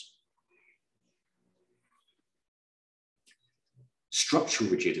triangles. Structural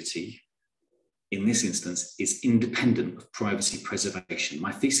rigidity, in this instance, is independent of privacy preservation.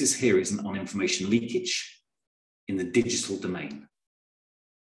 My thesis here isn't on information leakage in the digital domain.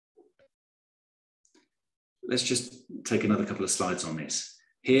 Let's just take another couple of slides on this.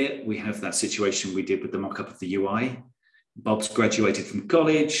 Here we have that situation we did with the mock-up of the UI. Bob's graduated from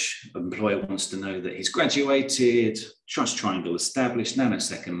college. Employer wants to know that he's graduated. Trust triangle established.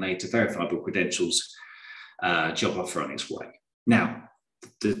 Nanosecond later, verifiable credentials, job offer on its way. Now,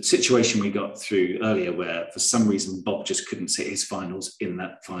 the situation we got through earlier where for some reason Bob just couldn't sit his finals in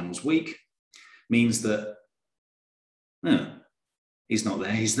that finals week means that he's not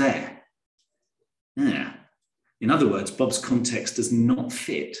there, he's there. Yeah. In other words, Bob's context does not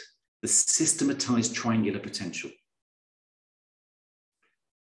fit the systematized triangular potential.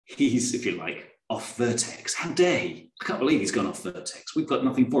 He's, if you like, off vertex. How dare he? I can't believe he's gone off vertex. We've got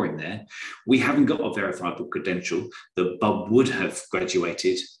nothing for him there. We haven't got a verifiable credential that Bob would have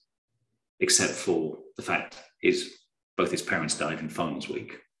graduated, except for the fact both his parents died in finals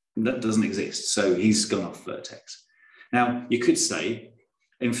week. That doesn't exist. So he's gone off vertex. Now, you could say,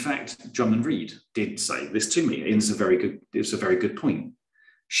 in fact, Drummond Reed did say this to me, and it's a very good point.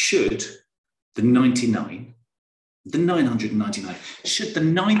 Should the 999, should the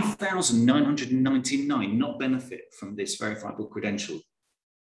 9,999 not benefit from this verifiable credential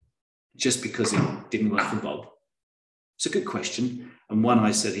just because it didn't work for Bob? It's a good question, and one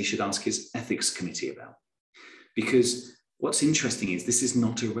I said he should ask his ethics committee about. Because what's interesting is this is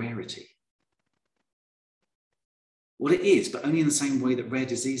not a rarity. Well, it is, but only in the same way that rare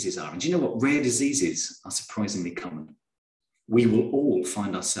diseases are. And do you know what? Rare diseases are surprisingly common. We will all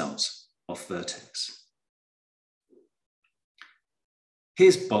find ourselves off vertex.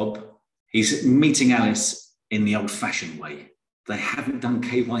 Here's Bob. He's meeting Alice in the old-fashioned way. They haven't done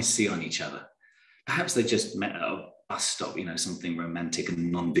KYC on each other. Perhaps they just met at a bus stop, something romantic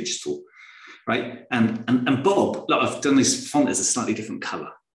and non-digital, right? And Bob, look, I've done this font as a slightly different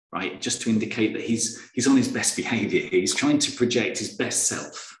color, right? Just to indicate that he's on his best behavior here. He's trying to project his best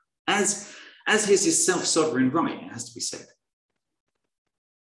self. As is his self-sovereign right, it has to be said.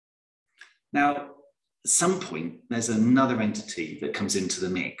 Now, at some point, there's another entity that comes into the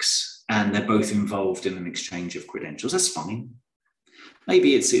mix, and they're both involved in an exchange of credentials. That's fine.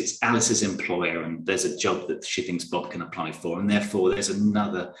 Maybe it's Alice's employer, and there's a job that she thinks Bob can apply for, and therefore there's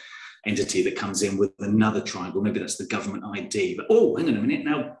another entity that comes in with another triangle. Maybe that's the government ID. But hang on a minute.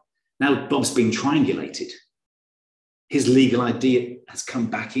 Now Bob's been triangulated. His legal ID has come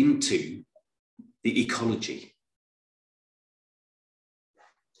back into the ecology.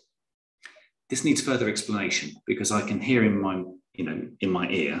 this needs further explanation, because I can hear in my, in my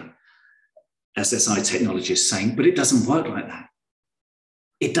ear, SSI technologists saying, but it doesn't work like that.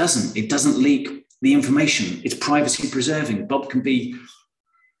 It doesn't leak the information. It's privacy preserving. Bob can be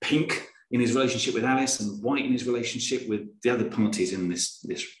pink in his relationship with Alice and white in his relationship with the other parties in this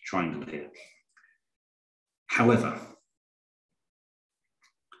triangle here. However,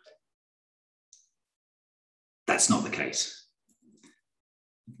 that's not the case.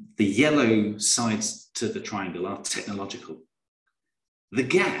 The yellow sides to the triangle are technological. The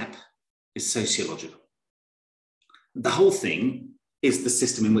gap is sociological. The whole thing is the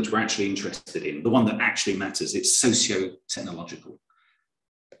system in which we're actually interested in, the one that actually matters. It's socio-technological.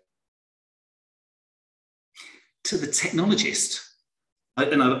 To the technologist,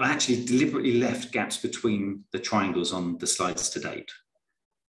 and I actually deliberately left gaps between the triangles on the slides to date,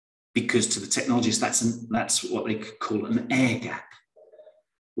 because to the technologist, that's what they could call an air gap,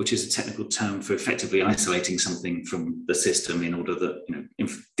 which is a technical term for effectively isolating something from the system in order that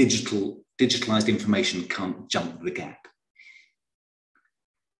digitalized information can't jump the gap.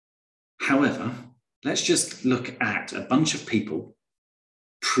 However, let's just look at a bunch of people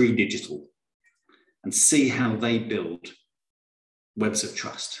pre-digital and see how they build webs of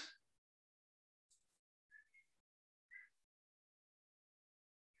trust.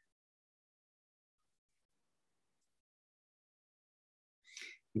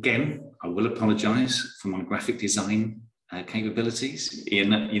 Again, I will apologize for my graphic design capabilities. You're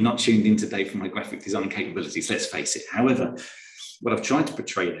not tuned in today for my graphic design capabilities, let's face it. However, what I've tried to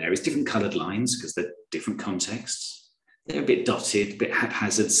portray there is different colored lines, because they're different contexts. They're a bit dotted, a bit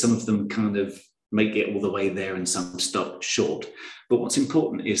haphazard. Some of them kind of make it all the way there and some stop short. But what's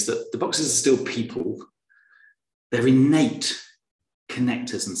important is that the boxes are still people. They're innate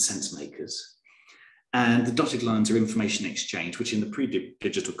connectors and sense makers. And the dotted lines are information exchange, which in the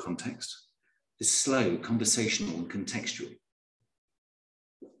pre-digital context is slow, conversational, and contextual.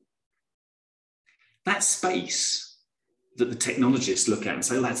 That space that the technologists look at and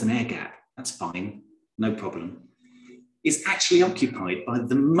say, oh, that's an air gap, that's fine, no problem, is actually occupied by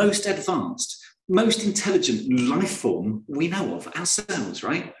the most advanced, most intelligent life form we know of, ourselves,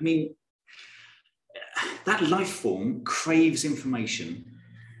 right? I mean, that life form craves information.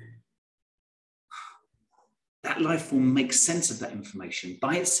 That life form makes sense of that information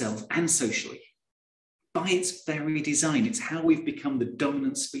by itself and socially, by its very design. It's how we've become the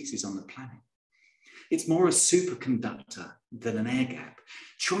dominant species on the planet. It's more a superconductor than an air gap.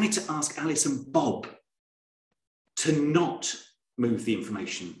 Try to ask Alice and Bob to not move the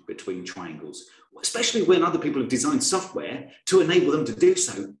information between triangles, especially when other people have designed software to enable them to do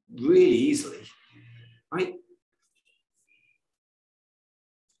so really easily, right?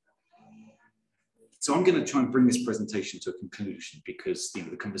 So I'm going to try and bring this presentation to a conclusion, because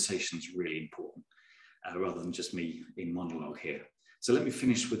the conversation is really important, rather than just me in monologue here. So let me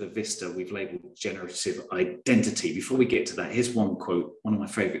finish with a vista we've labeled generative identity. Before we get to that, here's one quote, one of my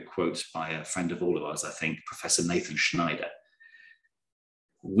favorite quotes by a friend of all of ours, I think, Professor Nathan Schneider.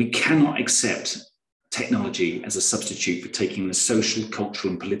 We cannot accept technology as a substitute for taking the social,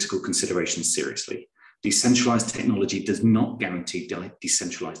 cultural, and political considerations seriously. Decentralized technology does not guarantee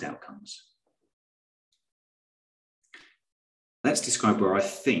decentralized outcomes. Let's describe where I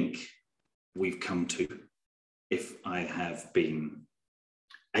think we've come to, if I have been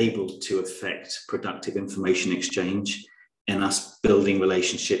able to affect productive information exchange and us building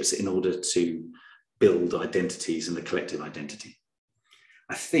relationships in order to build identities and the collective identity.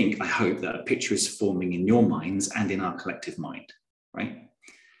 I hope that a picture is forming in your minds and in our collective mind, right?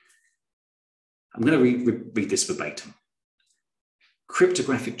 I'm going to read this verbatim.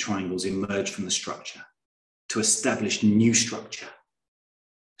 Cryptographic triangles emerge from the structure to establish new structure.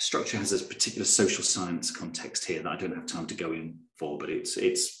 Structure has a particular social science context here that I don't have time to go in for, but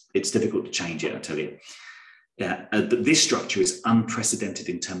it's difficult to change it, I tell you. Yeah, but this structure is unprecedented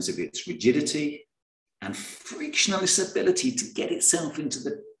in terms of its rigidity and frictionless ability to get itself into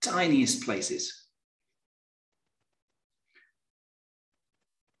the tiniest places.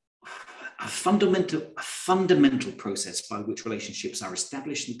 A fundamental process by which relationships are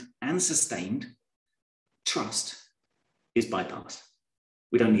established and sustained, trust, is bypassed.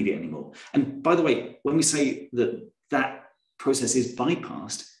 We don't need it anymore. And by the way, when we say that that process is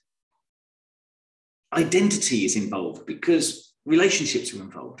bypassed, identity is involved because relationships are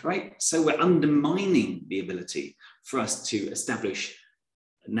involved, right? So we're undermining the ability for us to establish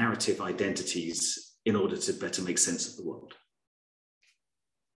narrative identities in order to better make sense of the world.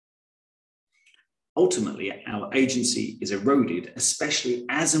 Ultimately, our agency is eroded, especially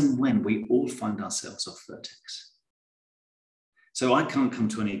as and when we all find ourselves off vertex. So I can't come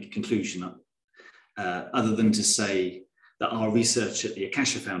to any conclusion other than to say that our research at the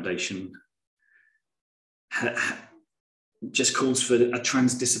Akasha Foundation just calls for a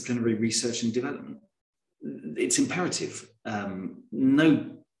transdisciplinary research and development. It's imperative.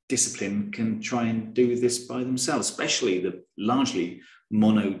 No discipline can try and do this by themselves, especially the largely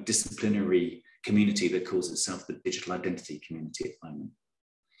monodisciplinary community that calls itself the digital identity community at the moment.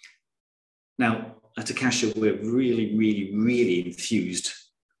 Now, at Akasha, we're really, really, really infused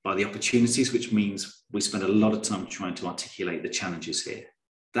by the opportunities, which means we spend a lot of time trying to articulate the challenges here.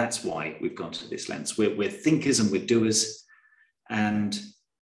 That's why we've gone to this lens. We're thinkers and we're doers, and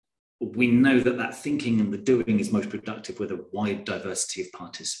we know that that thinking and the doing is most productive with a wide diversity of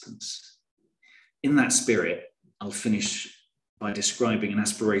participants. In that spirit, I'll finish by describing an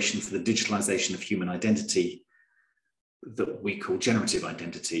aspiration for the digitalization of human identity that we call generative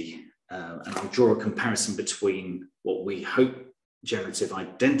identity. And I'll draw a comparison between what we hope generative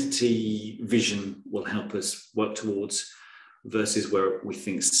identity vision will help us work towards versus where we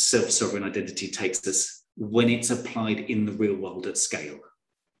think self-sovereign identity takes us when it's applied in the real world at scale.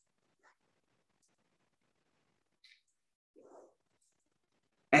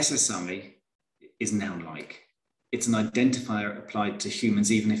 SSI is noun-like. It's an identifier applied to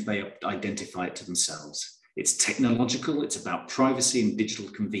humans even if they identify it to themselves. It's technological, it's about privacy and digital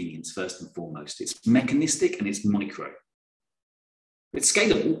convenience first and foremost. It's mechanistic and it's micro. It's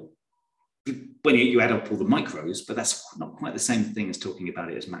scalable when you add up all the micros, but that's not quite the same thing as talking about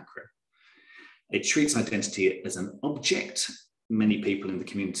it as macro. It treats identity as an object. Many people in the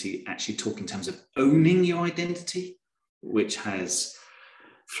community actually talk in terms of owning your identity, which has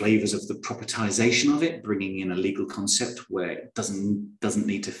flavors of the propertization of it, bringing in a legal concept where it doesn't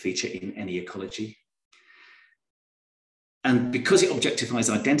need to feature in any ecology. And because it objectifies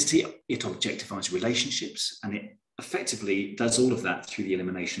identity, it objectifies relationships, and it effectively does all of that through the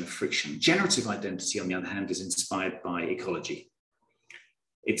elimination of friction. Generative identity, on the other hand, is inspired by ecology.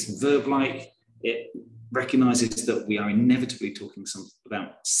 It's verb-like. It recognizes that we are inevitably talking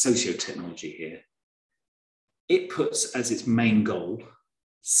about socio-technology here. It puts as its main goal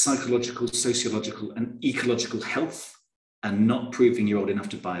psychological, sociological, and ecological health, and not proving you're old enough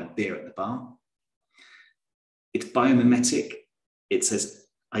to buy a beer at the bar. It's biomimetic. It says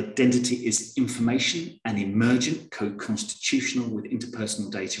identity is information and emergent, co-constitutional with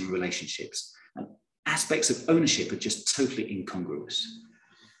interpersonal data and relationships. And aspects of ownership are just totally incongruous.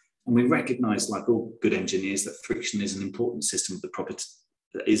 And we recognize, like all good engineers, that friction is an important system of the property,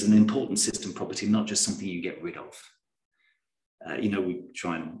 is an important system property, not just something you get rid of. We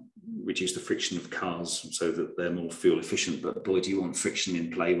try and reduce the friction of cars so that they're more fuel efficient, but boy, do you want friction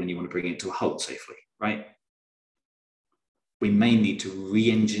in play when you want to bring it to a halt safely, right? We may need to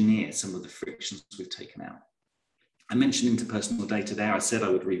re-engineer some of the frictions we've taken out. I mentioned interpersonal data there. I said I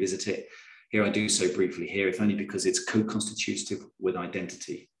would revisit it. Here I do so briefly here, if only because it's co-constitutive with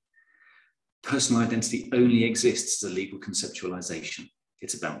identity. Personal identity only exists as a legal conceptualization.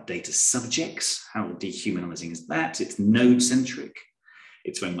 It's about data subjects. How dehumanizing is that? It's node-centric.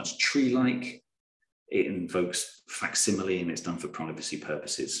 It's very much tree-like. It invokes facsimile and it's done for privacy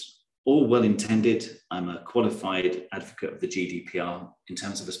purposes. All well-intended. I'm a qualified advocate of the GDPR in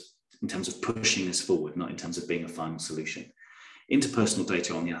terms of pushing us forward, not in terms of being a final solution. Interpersonal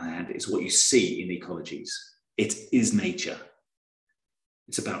data, on the other hand, is what you see in ecologies. It is nature.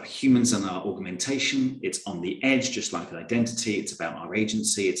 It's about humans and our augmentation. It's on the edge, just like identity. It's about our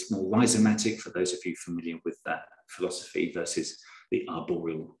agency. It's more rhizomatic, for those of you familiar with that philosophy, versus the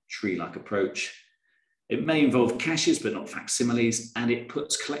arboreal tree-like approach. It may involve caches, but not facsimiles, and it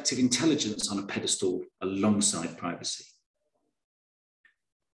puts collective intelligence on a pedestal alongside privacy.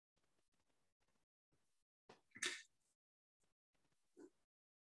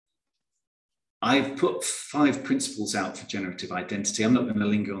 I've put 5 principles out for generative identity. I'm not going to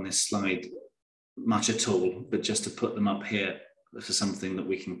linger on this slide much at all, but just to put them up here for something that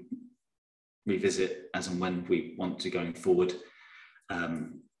we can revisit as and when we want to going forward.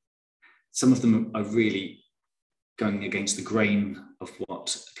 Some of them are really going against the grain of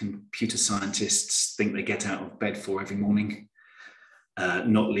what computer scientists think they get out of bed for every morning,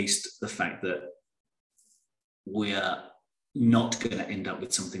 not least the fact that we're not going to end up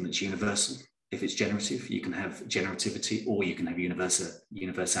with something that's universal. If it's generative, you can have generativity or you can have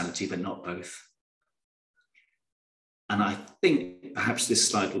universality, but not both. And I think perhaps this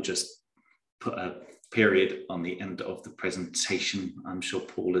slide will just put a period on the end of the presentation. I'm sure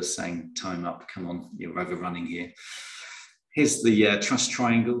Paul is saying, time up, come on, you're overrunning here. Here's the trust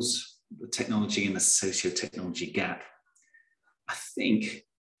triangles, the technology and the socio-technology gap. I think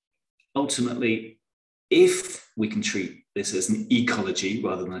ultimately, if we can treat this as an ecology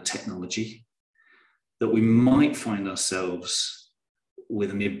rather than a technology, that we might find ourselves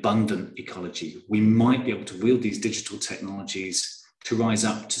with an abundant ecology. We might be able to wield these digital technologies to rise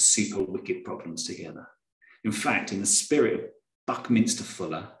up to super wicked problems together. In fact, in the spirit of Buckminster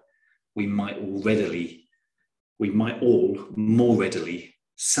Fuller, we might all more readily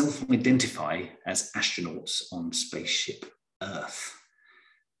self-identify as astronauts on spaceship Earth.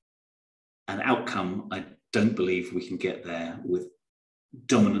 An outcome I don't believe we can get there with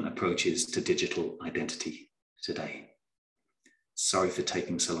dominant approaches to digital identity today. Sorry for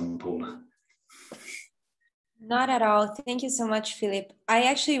taking so long, Paula. Not at all. Thank you so much, Philip. I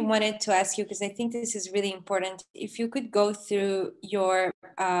actually wanted to ask you, because I think this is really important, if you could go through your,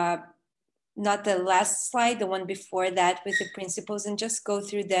 not the last slide, the one before that with the principles, and just go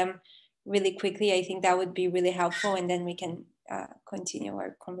through them really quickly. I think that would be really helpful, and then we can continue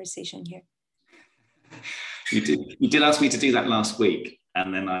our conversation here. You did ask me to do that last week,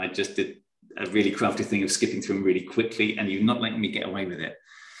 and then I just did a really crafty thing of skipping through them really quickly, and you're not letting me get away with it.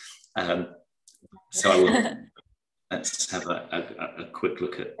 So I will. Let's have a quick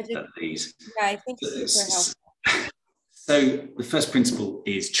look at these. Yeah, I think it's super helpful. So the first principle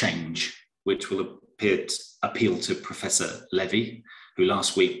is change, which will appeal to Professor Levy, who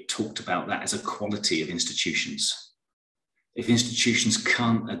last week talked about that as a quality of institutions. If institutions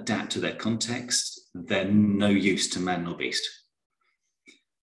can't adapt to their context, they're no use to man nor beast.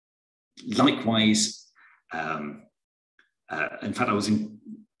 Likewise, in fact, I was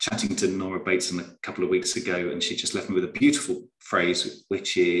chatting to Nora Bateson a couple of weeks ago, and she just left me with a beautiful phrase,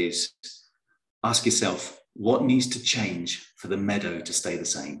 which is, ask yourself, what needs to change for the meadow to stay the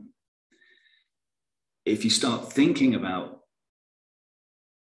same? If you start thinking about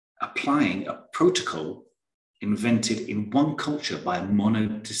applying a protocol invented in one culture by a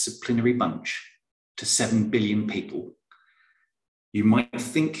monodisciplinary bunch to 7 billion people, you might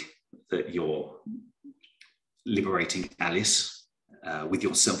think that you're liberating Alice with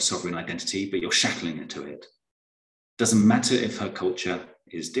your self-sovereign identity, but you're shackling her to it. Doesn't matter if her culture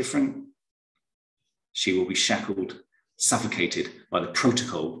is different, she will be shackled, suffocated by the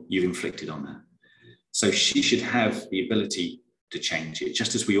protocol you've inflicted on her. So she should have the ability to change it,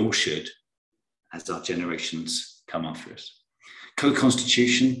 just as we all should, as our generations come after us.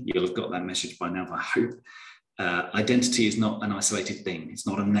 Co-constitution, you'll have got that message by now, I hope. Identity is not an isolated thing. It's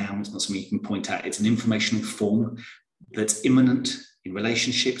not a noun, it's not something you can point at. It's an informational form that's immanent in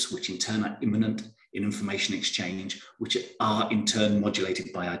relationships, which in turn are immanent in information exchange, which are in turn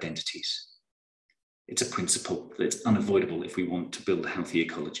modulated by identities. It's a principle that's unavoidable if we want to build a healthy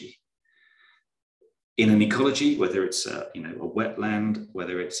ecology. In an ecology, whether it's a wetland,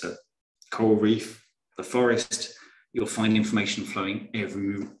 whether it's a coral reef, the forest, you'll find information flowing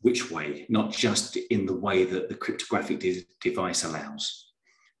every which way, not just in the way that the cryptographic device allows.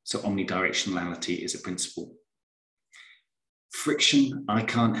 So omnidirectionality is a principle. Friction, I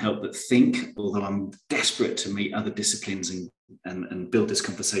can't help but think, although I'm desperate to meet other disciplines and build this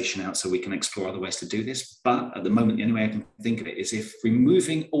conversation out so we can explore other ways to do this. But at the moment, the only way I can think of it is if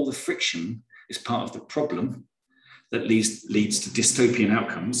removing all the friction is part of the problem that leads to dystopian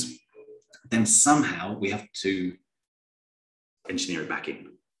outcomes, then somehow we have to engineer it back in.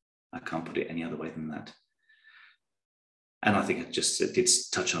 I can't put it any other way than that. And I think I just did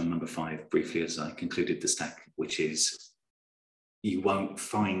touch on number 5 briefly as I concluded the stack, which is you won't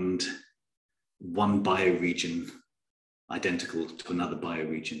find one bioregion identical to another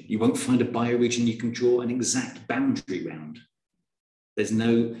bioregion. You won't find a bioregion you can draw an exact boundary around. There's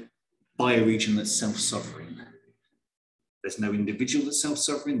no bioregion that's self-sovereign. There's no individual that's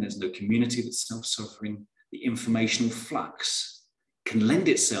self-sovereign. There's no community that's self-sovereign. The informational flux can lend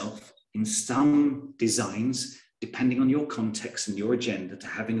itself in some designs, depending on your context and your agenda, to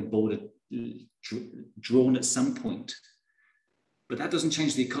having a border drawn at some point. But that doesn't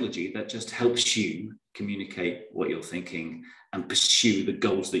change the ecology. That just helps you communicate what you're thinking and pursue the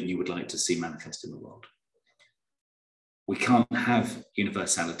goals that you would like to see manifest in the world. We can't have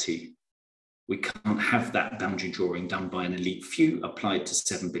universality. We can't have that boundary drawing done by an elite few applied to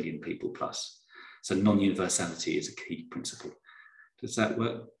 7 billion people plus. So non-universality is a key principle. Does that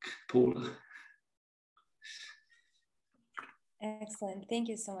work, Paula? Excellent. Thank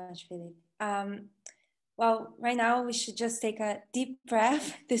you so much, Philip. Well, right now we should just take a deep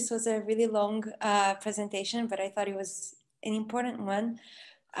breath. This was a really long presentation, but I thought it was an important one.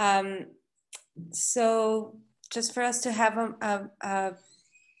 So just for us to have a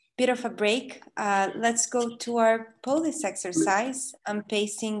bit of a break, let's go to our polis exercise. I'm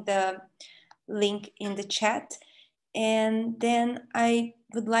pasting the link in the chat. And then I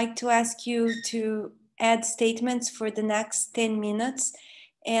would like to ask you to add statements for the next 10 minutes.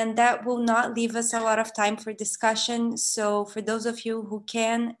 And that will not leave us a lot of time for discussion. So for those of you who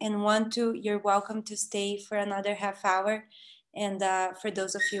can and want to, you're welcome to stay for another half hour. And for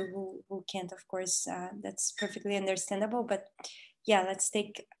those of you who can't, of course, that's perfectly understandable. But yeah, let's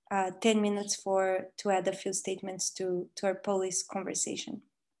take 10 minutes to add a few statements to our police conversation.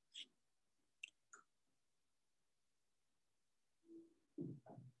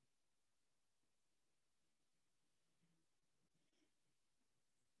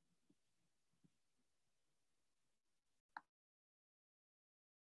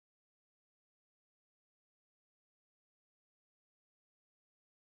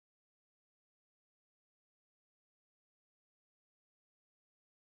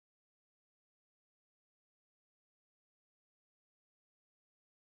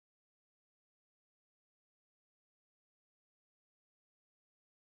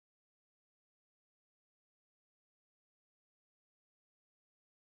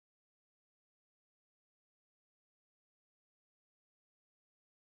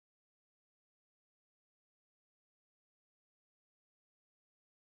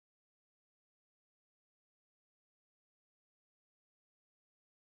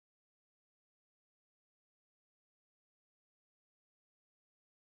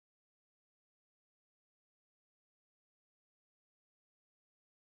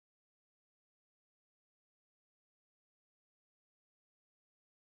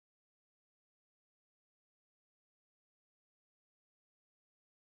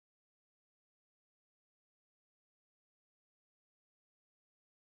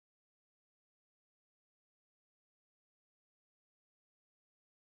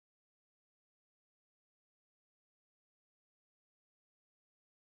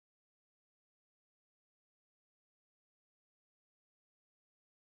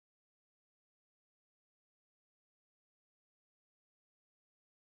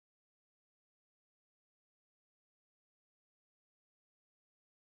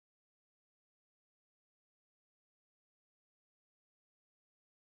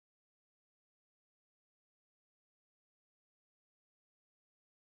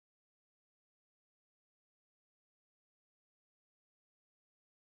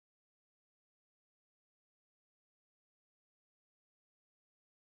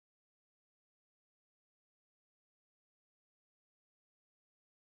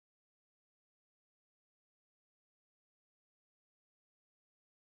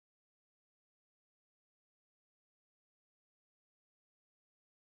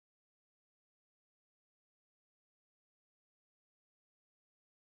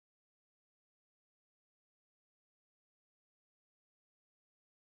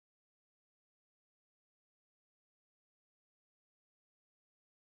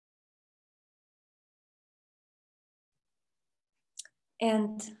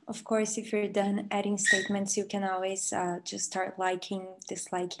 And of course, if you're done adding statements, you can always just start liking,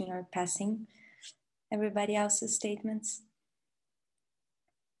 disliking, or passing everybody else's statements.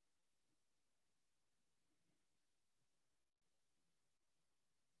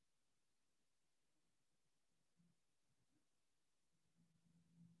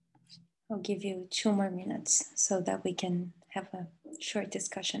 I'll give you 2 more minutes so that we can have a short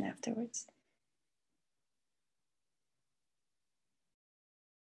discussion afterwards.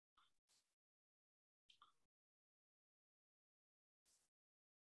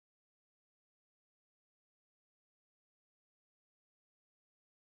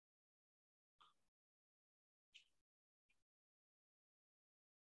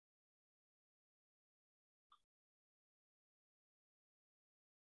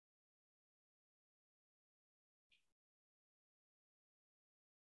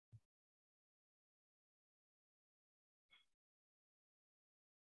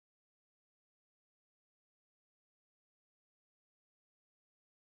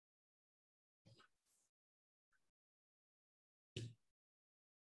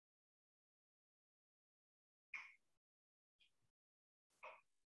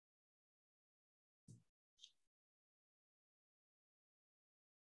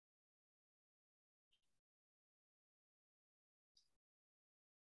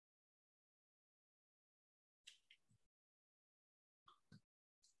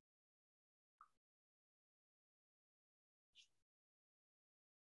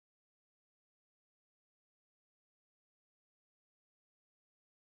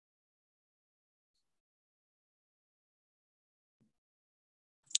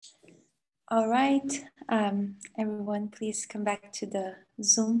 All right, everyone, please come back to the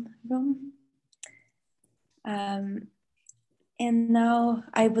Zoom room. And now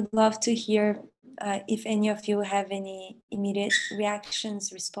I would love to hear if any of you have any immediate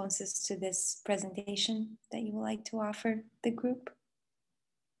reactions, responses to this presentation that you would like to offer the group.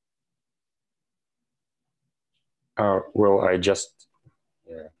 Well, I just,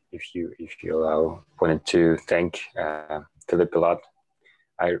 if you allow, wanted to thank Philip a lot.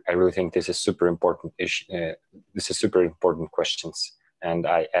 I really think this is super important issue. This is super important questions, and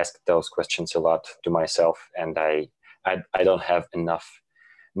I ask those questions a lot to myself, and I don't have enough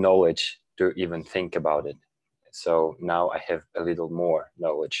knowledge to even think about it. So now I have a little more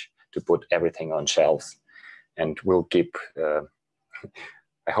knowledge to put everything on shelves, and we'll keep.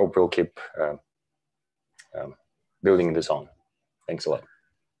 I hope we'll keep building this on. Thanks a lot.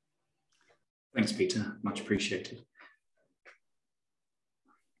 Thanks, Peter. Much appreciated.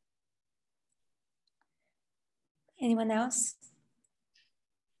 Anyone else?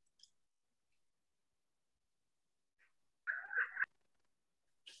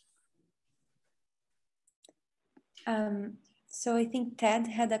 So I think Ted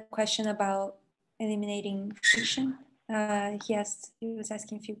had a question about eliminating friction. He was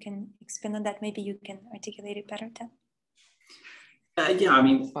asking if you can expand on that. Maybe you can articulate it better, Ted. Yeah, I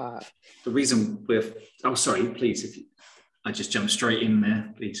mean, the reason we're, oh, sorry, please, if you, I just jumped straight in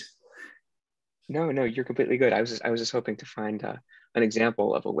there, please. No, you're completely good. I was just hoping to find an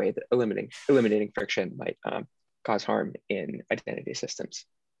example of a way that eliminating friction might cause harm in identity systems.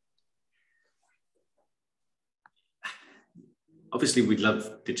 Obviously, we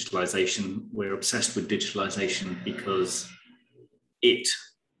love digitalization. We're obsessed with digitalization because it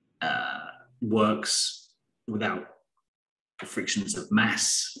works without the frictions of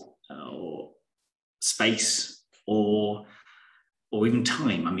mass or space or even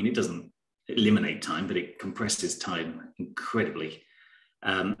time. I mean, it doesn't eliminate time, but it compresses time incredibly.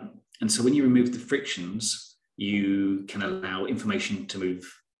 And so when you remove the frictions, you can allow information to move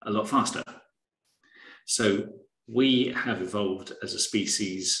a lot faster. So we have evolved as a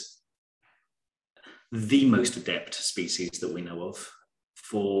species, the most adept species that we know of,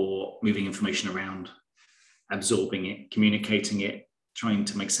 for moving information around, absorbing it, communicating it, trying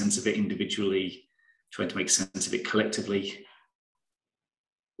to make sense of it individually, trying to make sense of it collectively.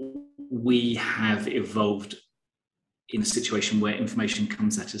 We have evolved in a situation where information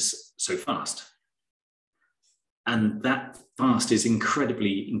comes at us so fast. And that fast is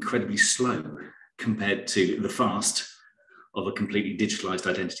incredibly, incredibly slow compared to the fast of a completely digitalized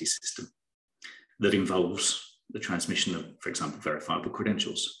identity system that involves the transmission of, for example, verifiable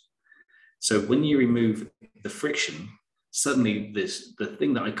credentials. So when you remove the friction, suddenly the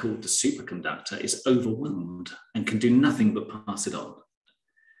thing that I called the superconductor is overwhelmed and can do nothing but pass it on.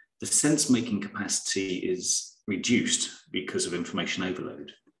 The sense-making capacity is reduced because of information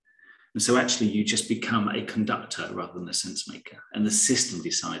overload. And so actually you just become a conductor rather than a sense maker, and the system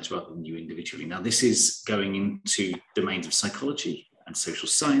decides rather than you individually. Now, this is going into domains of psychology and social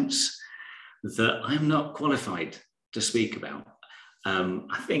science that I'm not qualified to speak about.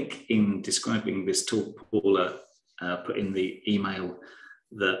 I think in describing this talk, Paula put in the email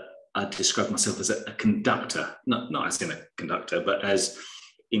that I described myself as a conductor, not as in a conductor, but as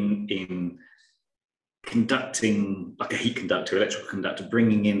in conducting, like a heat conductor, electrical conductor,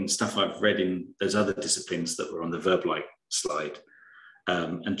 bringing in stuff I've read in those other disciplines that were on the verb-like slide,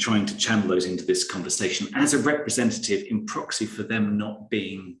 and trying to channel those into this conversation as a representative in proxy for them not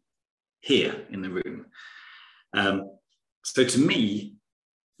being here in the room. So to me,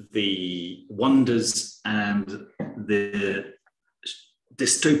 the wonders and the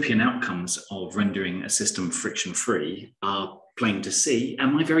dystopian outcomes of rendering a system friction-free are plain to see.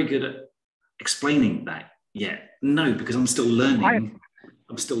 Am I very good at explaining that yet? No, because I'm still learning.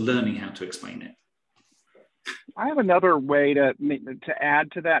 I'm still learning how to explain it. I have another way to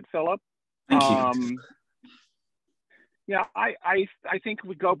add to that, Philip. Thank you. Yeah, I think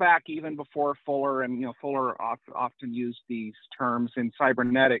we go back even before Fuller, and Fuller often used these terms in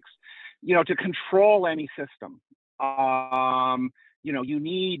cybernetics. To control any system, you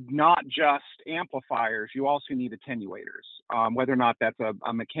need not just amplifiers, you also need attenuators, whether or not that's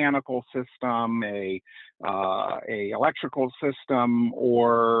a mechanical system, a electrical system,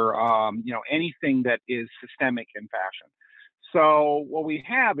 or anything that is systemic in fashion. So what we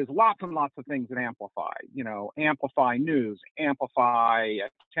have is lots and lots of things that amplify, amplify news, amplify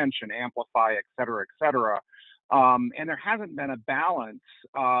attention, amplify, et cetera, et cetera. And there hasn't been a balance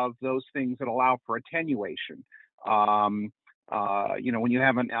of those things that allow for attenuation. When you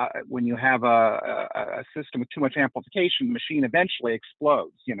have a system with too much amplification, the machine eventually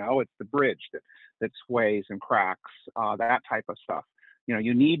explodes. It's the bridge that sways and cracks, that type of stuff.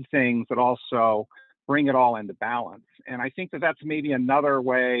 You need things that also bring it all into balance. And I think that that's maybe another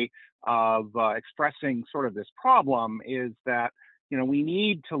way of expressing sort of this problem, is that, you know, we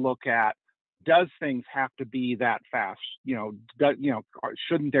need to look at, does things have to be that fast? You know,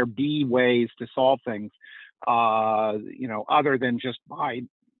 shouldn't there be ways to solve things, you know, other than just by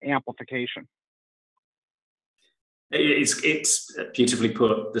amplification? It's beautifully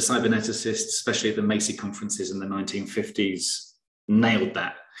put. The cyberneticists, especially at the Macy conferences in the 1950s, nailed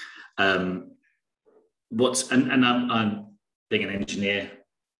that. I'm being an engineer,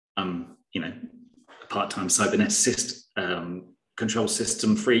 you know, a part-time cyberneticist, control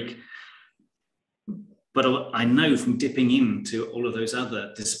system freak. But I know from dipping into all of those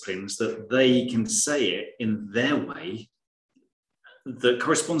other disciplines that they can say it in their way that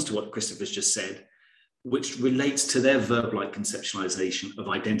corresponds to what Christopher's just said, which relates to their verb-like conceptualization of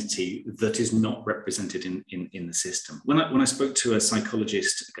identity that is not represented in the system. When I spoke to a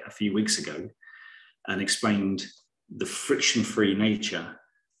psychologist a few weeks ago and explained the friction-free nature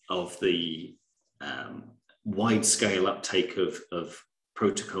of the wide-scale uptake of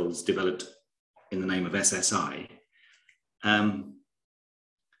protocols developed in the name of SSI,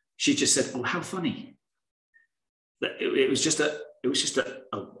 she just said, "Oh, how funny!" It was just a.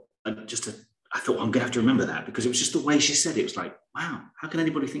 I thought, I'm going to have to remember that, because it was just the way she said it. It was like, wow, how can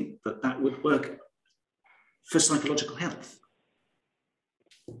anybody think that that would work for psychological health?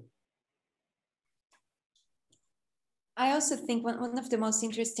 I also think one of the most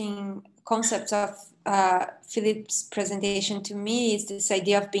interesting concepts of Philip's presentation to me is this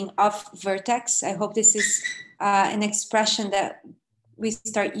idea of being off vertex. I hope this is an expression that we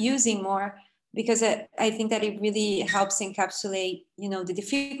start using more, because I think that it really helps encapsulate, you know, the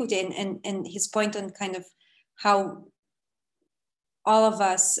difficulty and his point on kind of how all of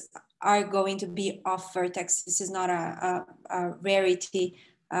us are going to be off vertex. This is not a rarity,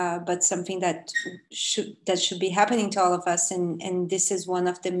 but something that should be happening to all of us. And this is one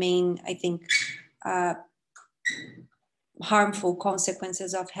of the main, I think, harmful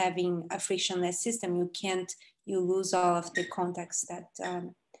consequences of having a frictionless system. You lose all of the context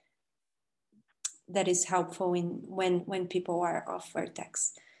that is helpful when people are off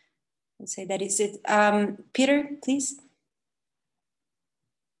vertex. I'd say that is it. Peter, please.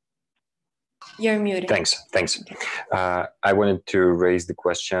 You're muted. Thanks. I wanted to raise the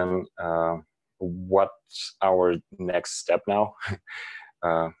question, what's our next step now?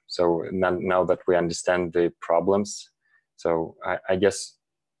 So now that we understand the problems, so I guess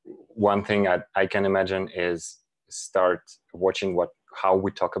one thing I can imagine is start watching how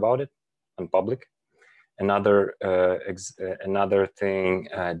we talk about it in public. Another thing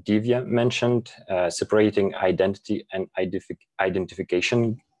Divya mentioned, separating identity and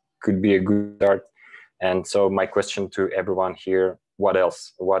identification could be a good start. And so my question to everyone here, what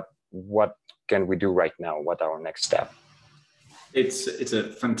else? What can we do right now? What our next step? It's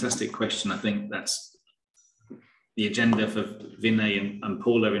a fantastic question. I think that's the agenda for Vinay and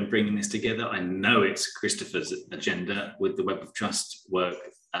Paula in bringing this together. I know it's Christopher's agenda with the Web of Trust work,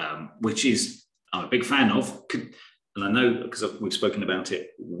 which is I'm a big fan of, and I know because we've spoken about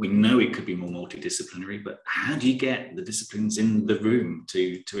it, we know it could be more multidisciplinary, but how do you get the disciplines in the room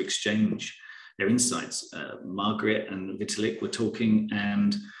to exchange their insights? Margaret and Vitalik were talking,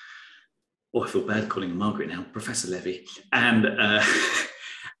 and I feel bad calling Margaret now, Professor Levy, and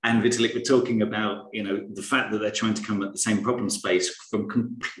Vitalik were talking about, you know, the fact that they're trying to come at the same problem space from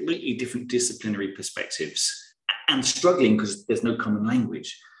completely different disciplinary perspectives and struggling because there's no common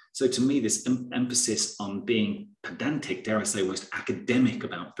language. So to me, this emphasis on being pedantic, dare I say, almost academic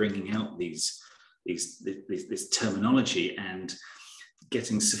about bringing out this terminology and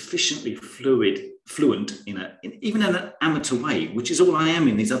getting sufficiently fluent in even in an amateur way, which is all I am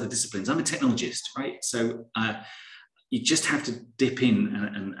in these other disciplines. I'm a technologist, right? So you just have to dip in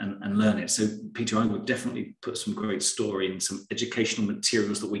and learn it. So Peter, I would definitely put some great store in some educational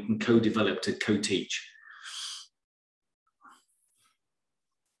materials that we can co-develop to co-teach.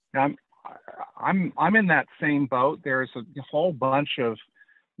 I'm in that same boat. There's a whole bunch of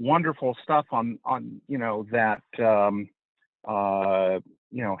wonderful stuff on you know that you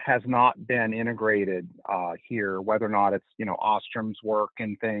know has not been integrated here, whether or not it's, you know, Ostrom's work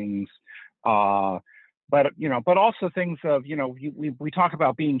and things, but you know, but also things of, you know, we talk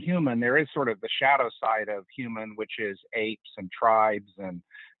about being human. There is sort of the shadow side of human, which is apes and tribes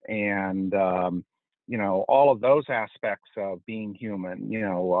and you know, all of those aspects of being human,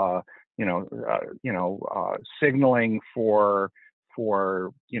 signaling for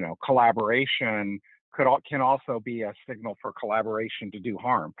you know, collaboration can also be a signal for collaboration to do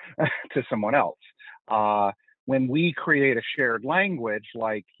harm to someone else. when we create a shared language,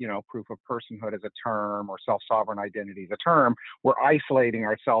 like, you know, proof of personhood as a term or self-sovereign identity as a term, we're isolating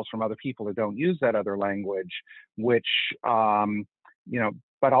ourselves from other people who don't use that other language, which, you know,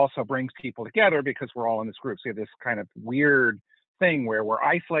 but also brings people together because we're all in this group. So you have this kind of weird thing where we're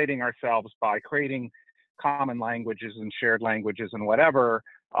isolating ourselves by creating common languages and shared languages and whatever,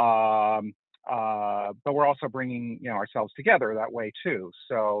 but we're also bringing, you know, ourselves together that way too.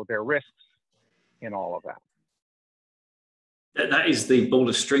 So there are risks in all of that. That is the ball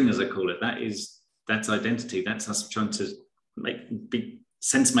of string, as I call it. That's identity. That's us trying to make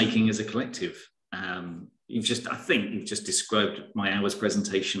sense making as a collective. I think you've just described my hour's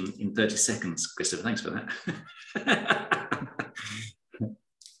presentation in 30 seconds, Christopher. Thanks for that.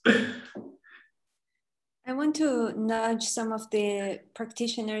 I want to nudge some of the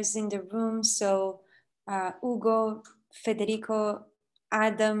practitioners in the room. So Ugo, Federico,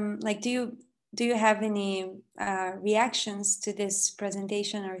 Adam, like, do you have any reactions to this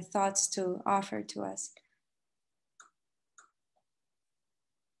presentation or thoughts to offer to us?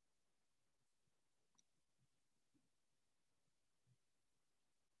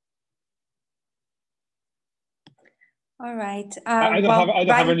 All right. I don't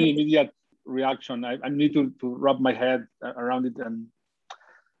have any immediate reaction. I need to wrap my head around it, and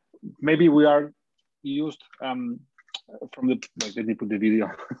maybe we are used from the. Let me put the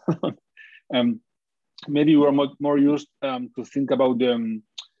video. Maybe we're more used to think about the,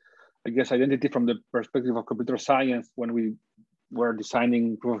 I guess, identity from the perspective of computer science when we were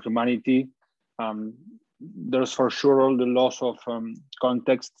designing Proof of Humanity. There's for sure all the loss of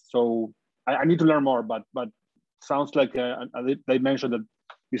context. So I need to learn more, but sounds like a dimension that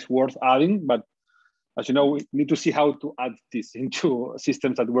is worth adding. But as you know, we need to see how to add this into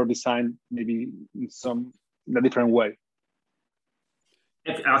systems that were designed maybe in a different way.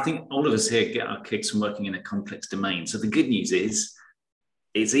 I think all of us here get our kicks from working in a complex domain. So the good news is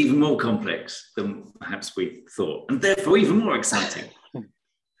it's even more complex than perhaps we thought, and therefore even more exciting.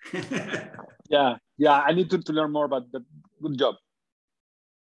 Yeah, I need to learn more about that. Good job.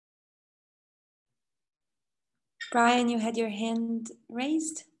 Brian, you had your hand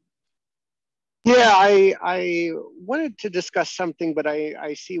raised? Yeah, I wanted to discuss something, but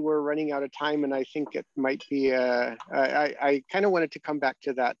I see we're running out of time, and I think it might be, I kind of wanted to come back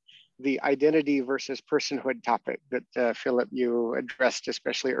to that, the identity versus personhood topic that Philip, you addressed,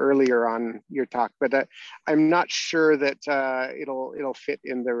 especially earlier on your talk, but I'm not sure that it'll fit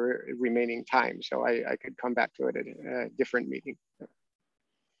in the remaining time. So I could come back to it at a different meeting.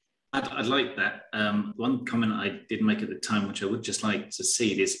 I'd like that. One comment I did make at the time, which I would just like to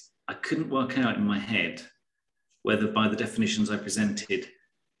see, is I couldn't work out in my head whether by the definitions I presented,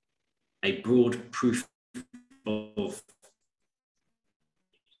 a broad proof of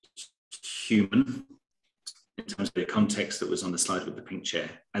human, in terms of the context that was on the slide with the pink chair,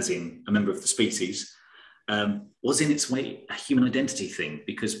 as in a member of the species, was in its way a human identity thing,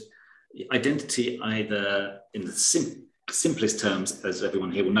 because identity, either in the simplest terms, as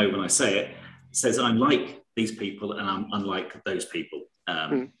everyone here will know when I say it, says I'm like these people and I'm unlike those people.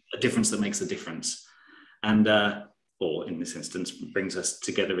 A difference that makes a difference, and or in this instance brings us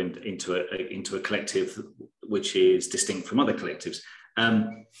together into a collective which is distinct from other collectives.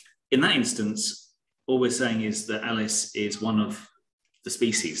 In that instance, all we're saying is that Alice is one of the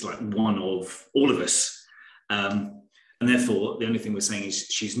species, like one of all of us, and therefore the only thing we're saying is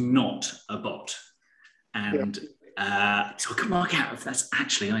she's not a bot, and so I can work out if that's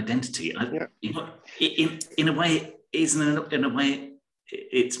actually identity. You know, in a way, in a way.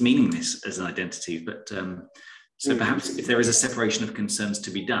 It's meaningless as an identity, but so perhaps if there is a separation of concerns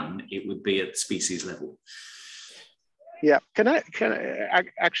to be done, it would be at species level. Yeah, can I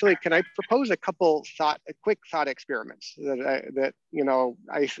propose a couple quick thought experiments that you know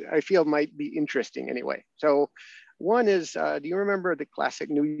I feel might be interesting anyway. So one is, do you remember the classic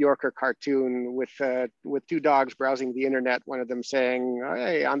New Yorker cartoon with two dogs browsing the internet? One of them saying,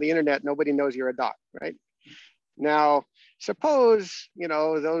 "Hey, on the internet, nobody knows you're a dog," right? Now, suppose, you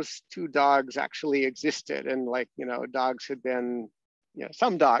know, those two dogs actually existed, and, like, you know, dogs had been, you know,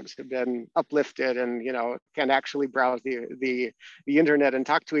 some dogs have been uplifted and, you know, can actually browse the internet and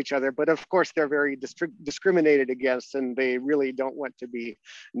talk to each other. But of course, they're very discriminated against, and they really don't want to be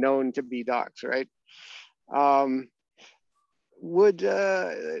known to be dogs, right? Would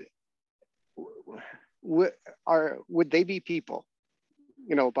they be people?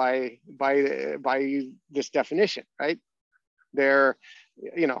 You know, by this definition, right? They're,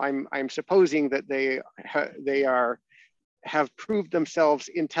 you know, I'm supposing that they have proved themselves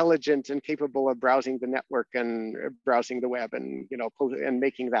intelligent and capable of browsing the network and browsing the web and, you know, and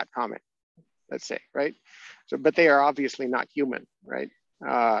making that comment. let's say, right? So, but they are obviously not human, right?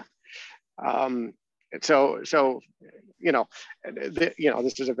 So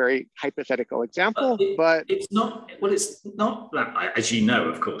this is a very hypothetical example, but it's not. Well, it's not that. As you know,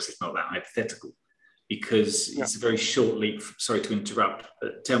 of course, it's not that hypothetical, because it's a very short leap. Sorry to interrupt,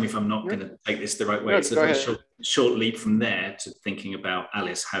 but tell me if I'm not going to take this the right way. It's a very short leap from there to thinking about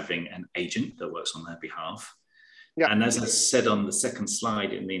Alice having an agent that works on her behalf. Yeah. And as I said on the second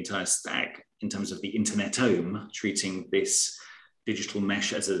slide in the entire stack, in terms of the internetome, treating this digital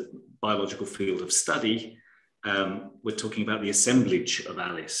mesh as a biological field of study, we're talking about the assemblage of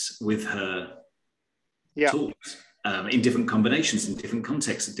Alice with her tools in different combinations, in different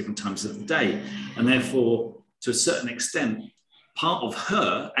contexts, at different times of the day. And therefore, to a certain extent, part of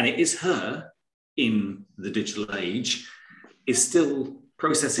her, and it is her in the digital age, is still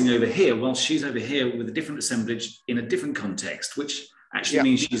processing over here while she's over here with a different assemblage in a different context, which actually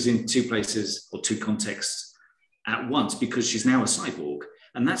means she's in two places or two contexts at once, because she's now a cyborg.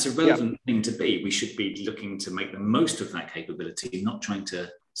 And that's a relevant thing to be. We should be looking to make the most of that capability, not trying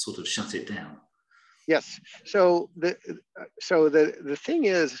to sort of shut it down. Yes. So the thing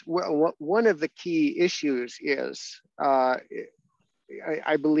is, one of the key issues is, I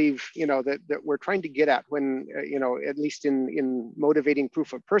believe, that we're trying to get at when, at least in motivating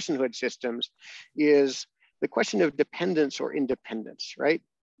proof of personhood systems, is the question of dependence or independence, right?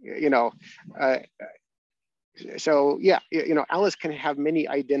 So yeah, Alice can have many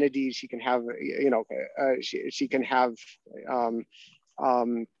identities. She can have, she can have,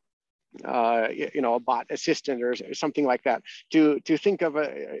 a bot assistant or something like that. To think of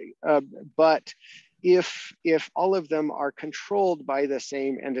but if all of them are controlled by the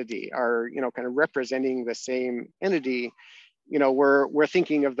same entity, are kind of representing the same entity, we're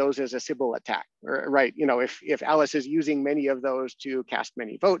thinking of those as a Sybil attack, right? If Alice is using many of those to cast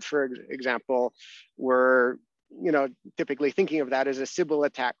many votes, for example, we're typically thinking of that as a Sybil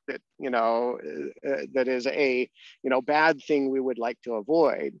attack that that is a bad thing we would like to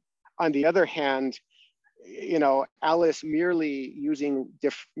avoid. On the other hand, Alice merely using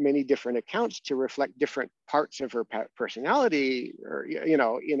many different accounts to reflect different parts of her personality, or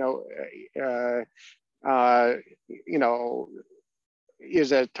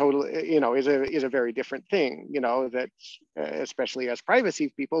is a total, is a very different thing, that especially as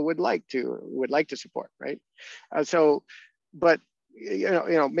privacy people would like to support, right? But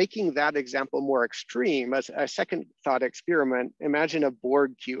making that example more extreme, as a second thought experiment, imagine a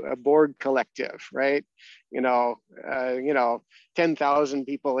Borg collective, right? 10,000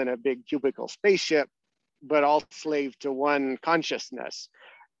 people in a big cubicle spaceship, but all slave to one consciousness.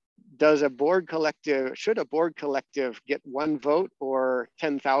 Should a Borg collective get one vote or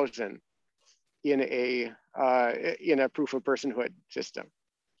 10,000 in a proof of personhood system?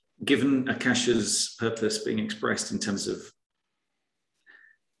 Given Akasha's purpose being expressed in terms of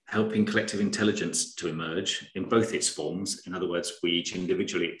helping collective intelligence to emerge in both its forms, in other words, we each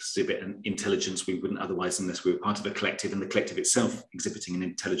individually exhibit an intelligence we wouldn't otherwise unless we were part of a collective, and the collective itself exhibiting an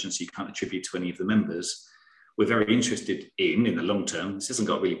intelligence you can't attribute to any of the members, we're very interested in the long term. This hasn't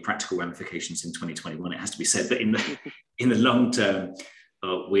got really practical ramifications in 2021, it has to be said, but in the long term,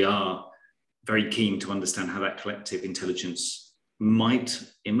 we are very keen to understand how that collective intelligence might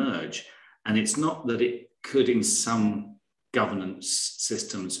emerge. And it's not that it could, in some governance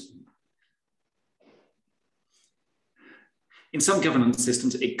systems,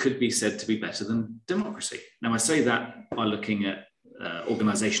 it could be said to be better than democracy. Now, I say that by looking at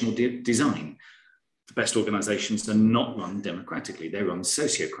organizational design. The best organizations are not run democratically, they're run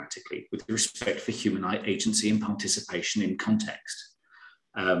sociocratically, with respect for human agency and participation in context.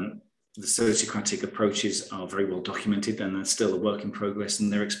 The sociocratic approaches are very well documented, and they're still a work in progress,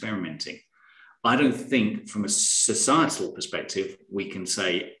 and they're experimenting. I don't think from a societal perspective, we can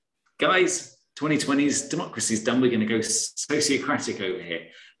say, guys, 2020's democracy's done, we're going to go sociocratic over here.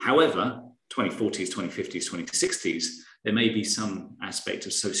 However, 2040s, 2050s, 2060s, there may be some aspect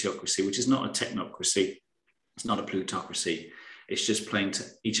of sociocracy, which is not a technocracy, it's not a plutocracy, it's just playing to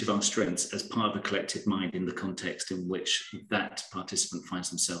each of our strengths as part of a collective mind in the context in which that participant finds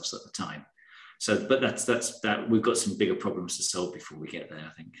themselves at the time. So, but that's that. We've got some bigger problems to solve before we get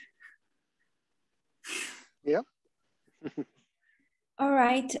there, I think. Yeah. All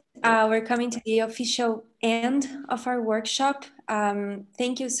right, we're coming to the official end of our workshop.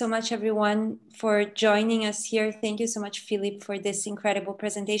 Thank you so much, everyone, for joining us here. Thank you so much, Philip, for this incredible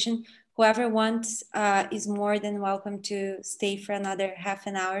presentation. Whoever wants is more than welcome to stay for another half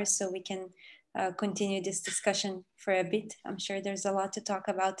an hour so we can continue this discussion for a bit. I'm sure there's a lot to talk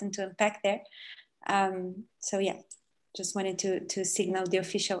about and to unpack there. So yeah, just wanted to signal the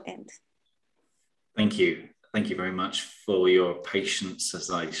official end. Thank you. Thank you very much for your patience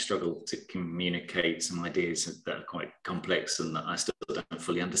as I struggle to communicate some ideas that are quite complex and that I still don't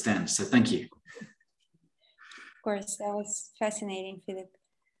fully understand. So thank you. Of course, that was fascinating, Philip.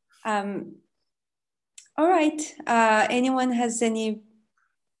 All right. Anyone has any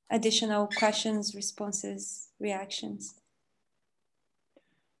additional questions, responses, reactions?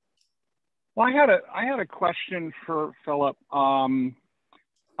 Well, I had a question for Philip.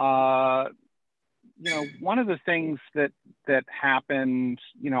 You know, one of the things that happened,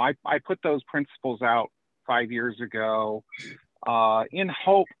 you know, I put those principles out 5 years ago in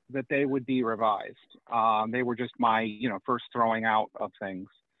hope that they would be revised. They were just my, you know, first throwing out of things.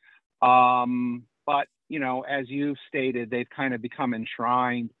 But, you know, as you stated, they've kind of become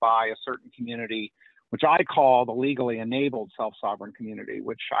enshrined by a certain community, which I call the legally enabled self-sovereign community,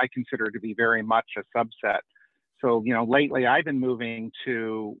 which I consider to be very much a subset. So, you know, lately I've been moving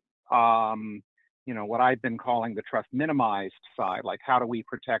to, you know, what I've been calling the trust minimized side, like how do we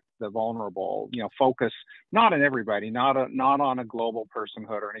protect the vulnerable, you know, focus not on everybody, not on a global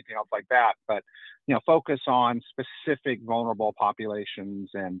personhood or anything else like that, but, you know, focus on specific vulnerable populations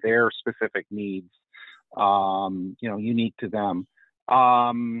and their specific needs, you know, unique to them.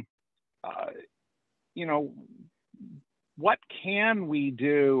 You know, what can we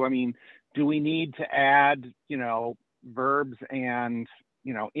do? I mean, do we need to add, you know, verbs and,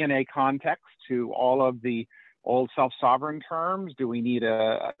 you know, in a context to all of the old self-sovereign terms? Do we need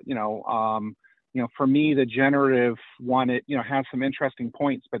a, you know, for me, the generative one, it, you know, has some interesting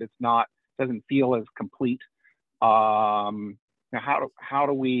points, but it's not, doesn't feel as complete. Now, how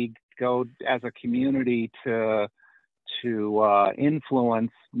do we go as a community to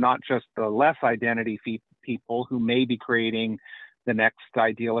influence not just the less identity people who may be creating the next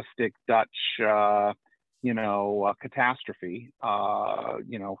idealistic Dutch, you know, catastrophe,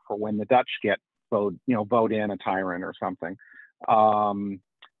 you know, for when the Dutch get vote in a tyrant or something. You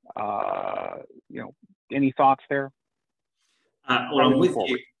know, any thoughts there? Well,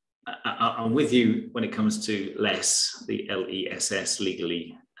 I'm with you when it comes to less, the LESS,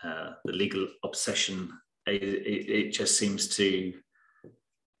 legally, the legal obsession. It just seems to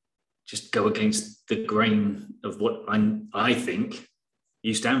just go against the grain of what I think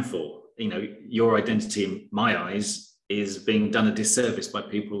you stand for. You know, your identity in my eyes is being done a disservice by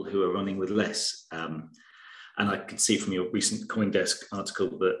people who are running with less. And I can see from your recent CoinDesk article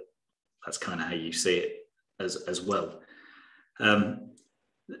that that's kind of how you see it as well.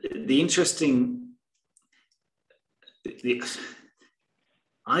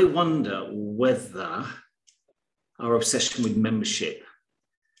 I wonder whether our obsession with membership,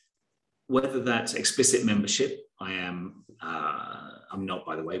 whether that's explicit membership, I'm not,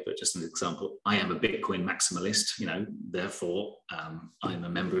 by the way, but just an example, I am a Bitcoin maximalist, you know, therefore I'm a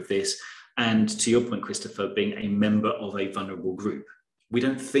member of this. And to your point, Christopher, being a member of a vulnerable group. We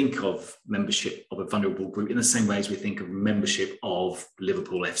don't think of membership of a vulnerable group in the same way as we think of membership of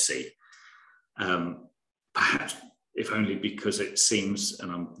Liverpool FC. Perhaps, if only because it seems,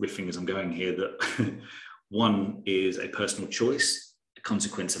 and I'm riffing as I'm going here, that one is a personal choice, a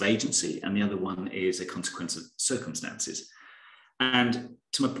consequence of agency, and the other one is a consequence of circumstances. And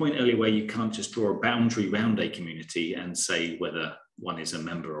to my point earlier, where you can't just draw a boundary around a community and say whether one is a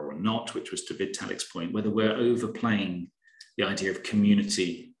member or not, which was to Vitalik's point, whether we're overplaying the idea of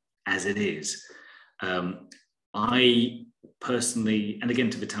community as it is. I personally, and again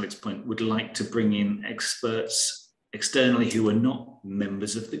to Vitalik's point, would like to bring in experts externally who are not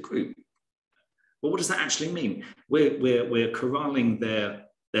members of the group. Well, what does that actually mean? We're corralling their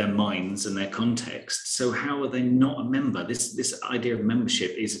minds and their context. So how are they not a member? This idea of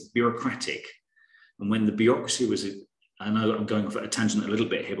membership is bureaucratic. And when the bureaucracy was, I know I'm going off at a tangent a little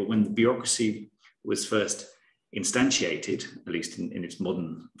bit here, but when the bureaucracy was first instantiated, at least in its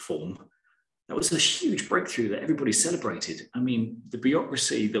modern form, that was a huge breakthrough that everybody celebrated. I mean, the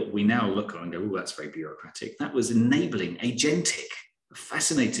bureaucracy that we now look on and go, oh, that's very bureaucratic. That was enabling agentic,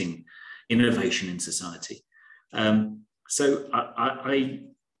 fascinating innovation in society. So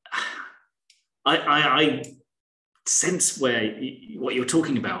I sense what you're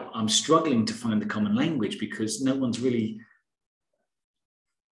talking about. I'm struggling to find the common language because no one's really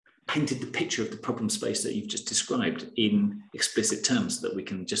painted the picture of the problem space that you've just described in explicit terms that we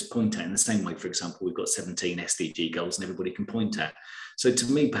can just point at in the same way. For example, we've got 17 SDG goals and everybody can point at. So to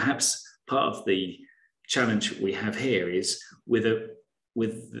me, perhaps part of the challenge we have here is with the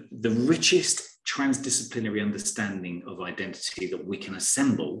richest transdisciplinary understanding of identity that we can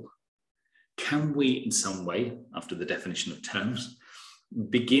assemble, can we in some way, after the definition of terms,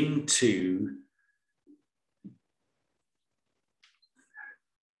 begin to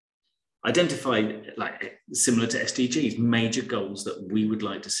identify, like similar to SDGs, major goals that we would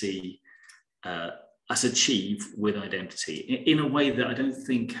like to see us achieve with identity in a way that I don't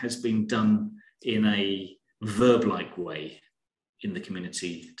think has been done in a verb-like way in the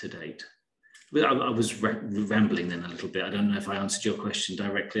community to date. I was rambling then a little bit. I don't know if I answered your question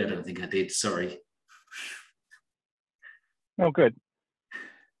directly. I don't think I did. Sorry. Oh, good.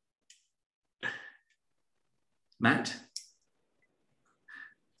 Matt?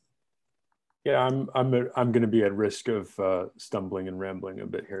 Yeah, I'm going to be at risk of stumbling and rambling a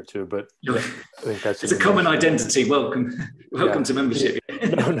bit here too, but yeah, I think that's it's a common identity. Welcome to membership.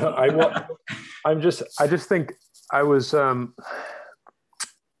 No, I just think I was.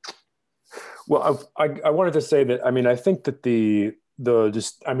 Well, I wanted to say that, I mean, I think that the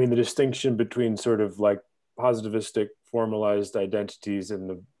distinction between sort of like positivistic formalized identities and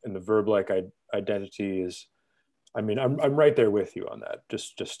the verb-like identity is, I mean, I'm right there with you on that.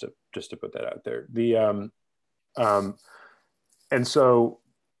 Just to put that out there. And so,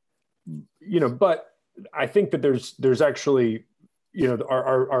 you know, but I think that there's actually, you know,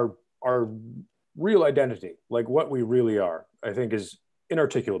 our real identity, like what we really are, I think is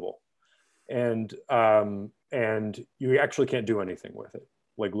inarticulable. And you actually can't do anything with it,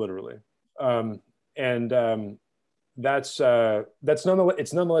 like literally. That's nonetheless,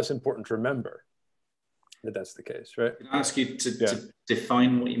 it's nonetheless important to remember that that's the case, right? Can I ask you to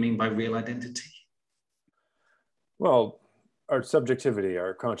define what you mean by real identity? Well, our subjectivity,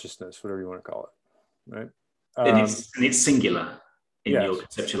 our consciousness, whatever you want to call it, right? And it's singular in yes. your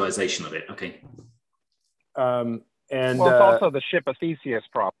conceptualization of it, okay. Well, it's also the ship of Theseus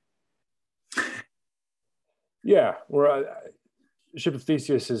problem. Yeah, well, ship of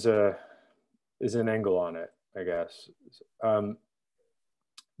Theseus is an angle on it, I guess.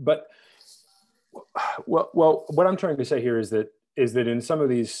 But well, what I'm trying to say here is that in some of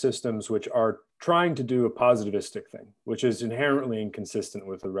these systems which are trying to do a positivistic thing, which is inherently inconsistent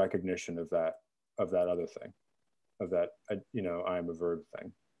with the recognition of that other thing, of that, you know, I am a verb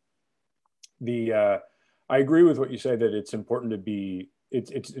thing. I agree with what you say that it's important to be.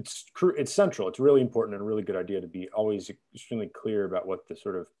 It's central. It's really important and a really good idea to be always extremely clear about what the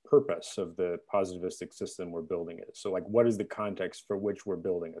sort of purpose of the positivistic system we're building is. So like, what is the context for which we're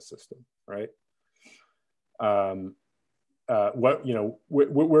building a system, right? What, you know,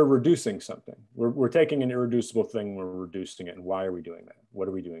 we're reducing something. We're taking an irreducible thing, we're reducing it. And why are we doing that? What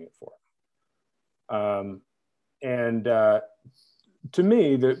are we doing it for? To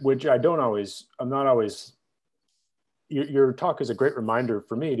me, I'm not always, your talk is a great reminder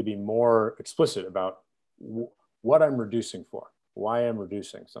for me to be more explicit about what I'm reducing for, why I'm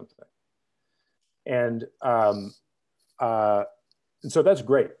reducing something. And so that's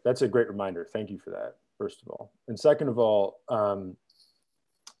great. That's a great reminder. Thank you for that, first of all. And second of all,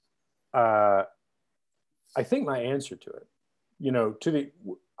 I think my answer to it, you know,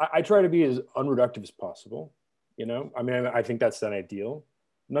 I try to be as unreductive as possible, you know? I mean, I think that's an ideal.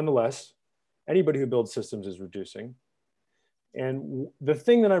 Nonetheless, anybody who builds systems is reducing. And the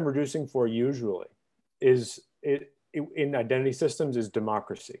thing that I'm reducing for usually is, in identity systems, is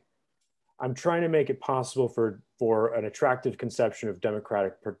democracy. I'm trying to make it possible for an attractive conception of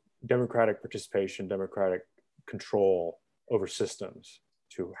democratic participation, democratic control over systems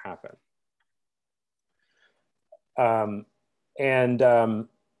to happen. And then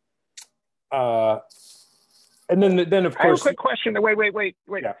of course, I have a quick question. Wait.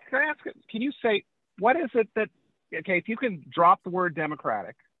 Yeah. Can I ask? Can you say what is it that? Okay, if you can drop the word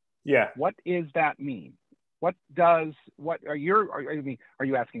democratic. Yeah. What does that mean? Are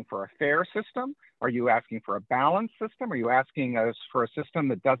you asking for a fair system? Are you asking for a balanced system? Are you asking us for a system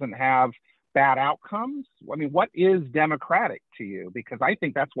that doesn't have bad outcomes? I mean, what is democratic to you? Because I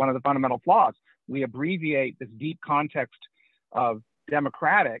think that's one of the fundamental flaws. We abbreviate this deep context of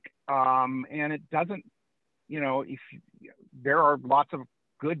democratic, and it doesn't, you know, there are lots of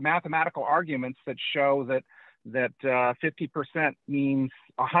good mathematical arguments that show that 50% means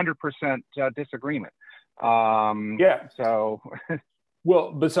 100% disagreement. Yeah. So,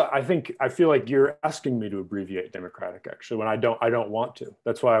 well, but so I feel like you're asking me to abbreviate democratic, actually, when I don't want to.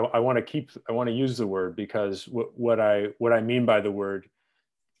 That's why I want to use the word, because what I mean by the word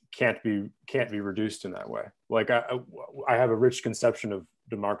can't be reduced in that way. Like I have a rich conception of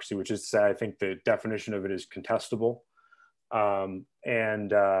democracy, which is to say, I think the definition of it is contestable, and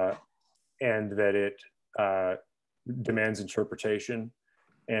that it demands interpretation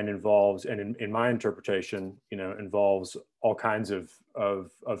and involves, and in my interpretation, you know, involves all kinds of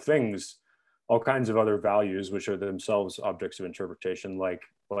things, all kinds of other values, which are themselves objects of interpretation, like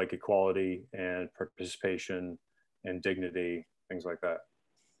equality and participation and dignity, things like that.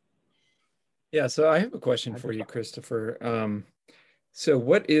 Yeah, so I have a question for you, Christopher. So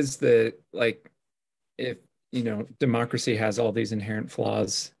what is the, like, if, you know, democracy has all these inherent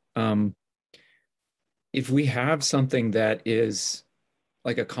flaws, if we have something that is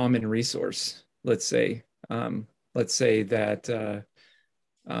like a common resource, let's say that,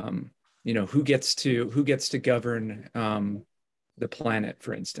 you know, who gets to govern the planet,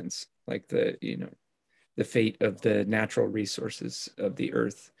 for instance, like the, you know, the fate of the natural resources of the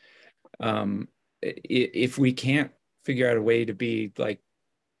earth. If we can't figure out a way to be like,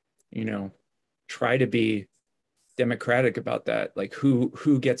 you know, try to be democratic about that, like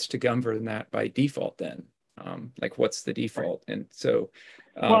who gets to govern that by default then? Like what's the default? And so,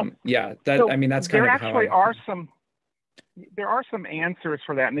 yeah, that, so I mean, that's there kind of how actually are some answers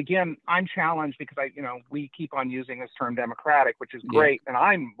for that. And again, I'm challenged because we keep on using this term democratic, which is great. Yeah. And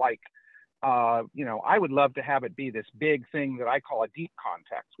I'm like, I would love to have it be this big thing that I call a deep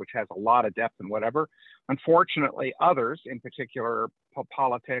context, which has a lot of depth and whatever. Unfortunately, others, in particular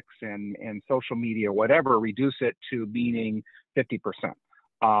politics and social media, whatever, reduce it to meaning 50%,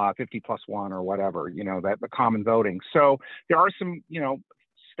 50 plus one or whatever, that the common voting. So there are some,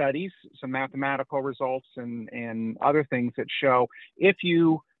 studies, some mathematical results and other things that show if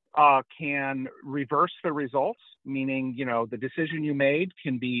you can reverse the results, meaning, the decision you made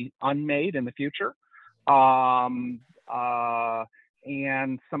can be unmade in the future.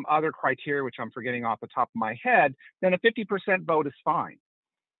 And some other criteria, which I'm forgetting off the top of my head, then a 50% vote is fine.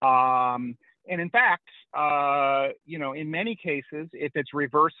 And in fact, in many cases, if it's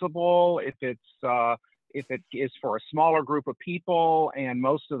reversible, if it is for a smaller group of people and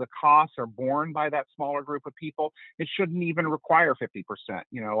most of the costs are borne by that smaller group of people, it shouldn't even require 50%.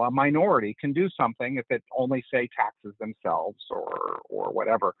 A minority can do something if it only, say, taxes themselves or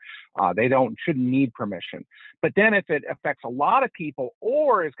whatever. They shouldn't need permission. But then if it affects a lot of people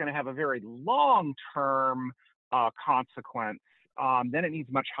or is going to have a very long-term consequence, then it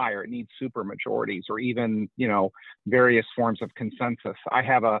needs much higher. It needs super majorities or even, various forms of consensus. I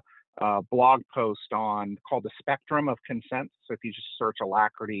have a blog post called the spectrum of consent. So if you just search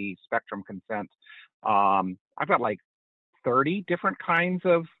alacrity spectrum consent, I've got like 30 different kinds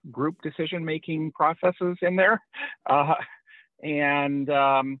of group decision-making processes in there. But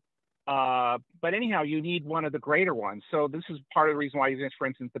anyhow, you need one of the greater ones. So this is part of the reason why, for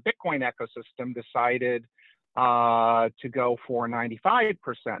instance, the Bitcoin ecosystem decided to go for 95%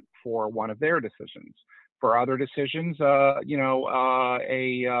 for one of their decisions. For other decisions,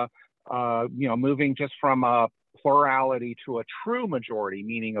 moving just from a plurality to a true majority,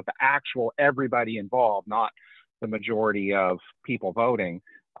 meaning of actual everybody involved, not the majority of people voting,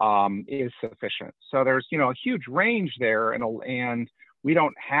 is sufficient. So there's, a huge range there, and we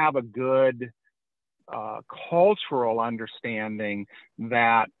don't have a good cultural understanding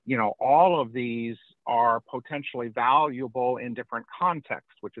that, all of these are potentially valuable in different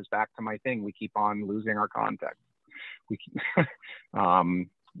contexts, which is back to my thing. We keep on losing our context.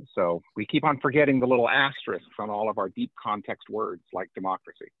 So we keep on forgetting the little asterisks on all of our deep context words like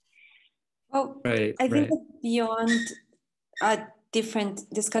democracy. Well, I think that beyond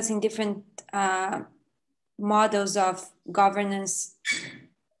discussing different models of governance,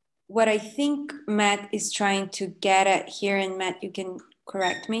 what I think Matt is trying to get at here, and Matt, you can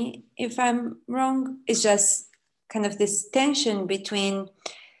correct me if I'm wrong, is just kind of this tension between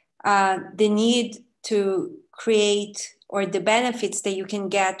the need to create, or the benefits that you can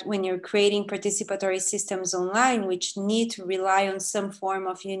get when you're creating participatory systems online, which need to rely on some form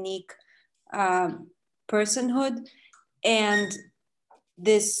of unique personhood, and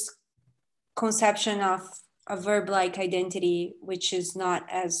this conception of a verb-like identity, which is not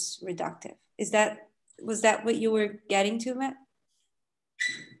as reductive. Was that what you were getting to, Matt?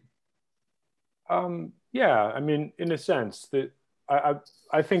 Yeah, I mean, in a sense that I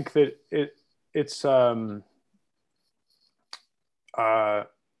think that it's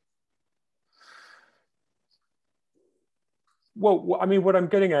well, I mean, what I'm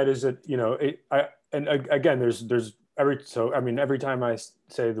getting at is that, again, there's every time I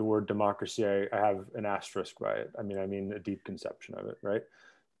say the word democracy, I have an asterisk by it. I mean a deep conception of it, right?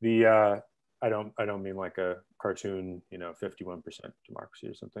 I don't mean like a cartoon, 51% democracy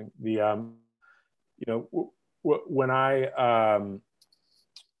or something.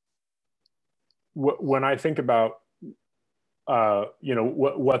 When I think about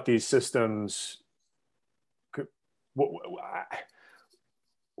what these systems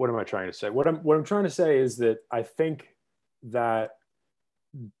what am I trying to say? What I'm trying to say is that I think that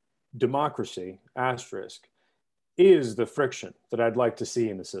democracy, asterisk, is the friction that I'd like to see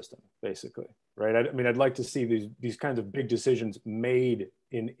in the system, basically, right? I mean, I'd like to see these kinds of big decisions made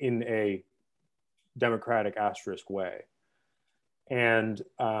in a democratic asterisk way. And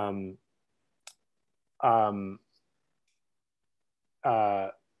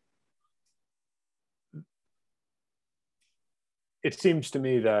it seems to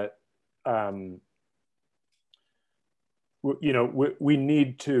me that we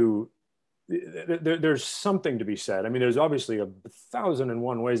need to, there's something to be said. I mean, there's obviously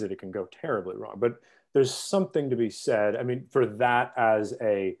 1,001 ways that it can go terribly wrong, but there's something to be said, I mean, for that as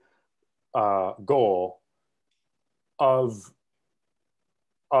a goal of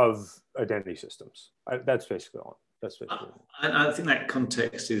identity systems. That's basically all. I think that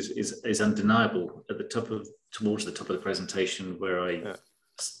context is undeniable at the towards the top of the presentation, where I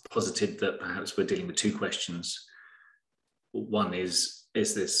posited that perhaps we're dealing with two questions. One is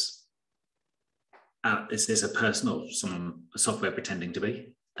this a person or a software pretending to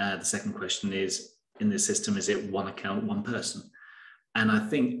be? The second question is, in this system, is it one account, one person? And I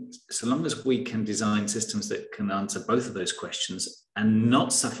think so long as we can design systems that can answer both of those questions and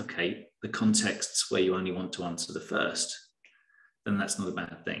not suffocate the contexts where you only want to answer the first, then that's not a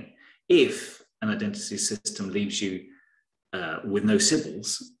bad thing. If an identity system leaves you with no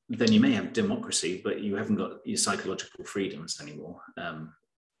symbols, then you may have democracy, but you haven't got your psychological freedoms anymore,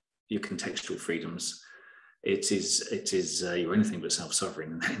 your contextual freedoms. It is you're anything but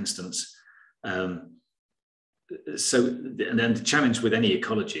self-sovereign in that instance. So, and then the challenge with any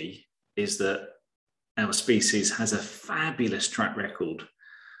ecology is that our species has a fabulous track record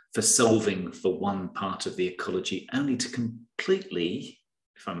for solving for one part of the ecology, only to completely,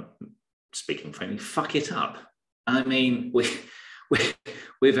 if I'm speaking frankly, fuck it up. I mean,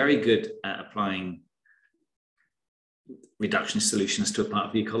 we're very good at applying reductionist solutions to a part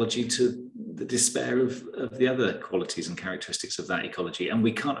of the ecology to the despair of the other qualities and characteristics of that ecology, and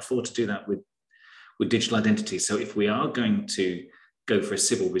we can't afford to do that with digital identity. So if we are going to go for a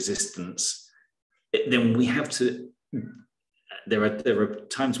civil resistance, then we have to, there are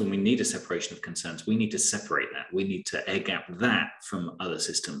times when we need a separation of concerns. We need to separate that. We need to air gap that from other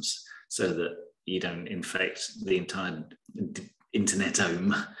systems so that you don't infect the entire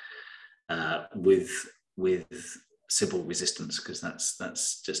internetome with civil resistance, because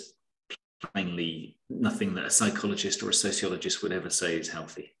that's just plainly nothing that a psychologist or a sociologist would ever say is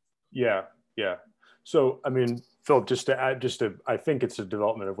healthy. Yeah. So, I mean, Philip, just to add, I think it's a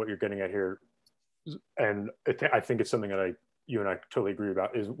development of what you're getting at here, and I think it's something that you and I totally agree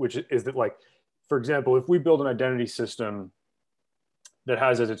about, which is that, like, for example, if we build an identity system that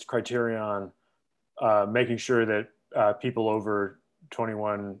has as its criterion making sure that people over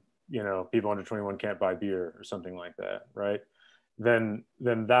 21, people under 21 can't buy beer or something like that, right? Then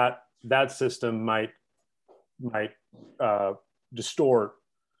that system might distort,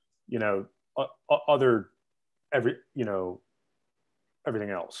 everything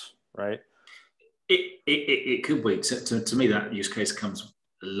else, right? It could be. To me, that use case comes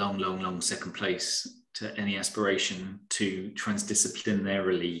a long second place to any aspiration to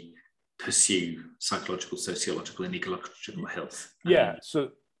transdisciplinarily pursue psychological, sociological, and ecological health. Yeah. So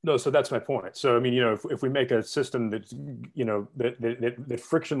that's my point. So, I mean, if we make a system that, that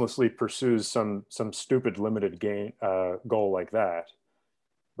frictionlessly pursues some stupid limited goal like that,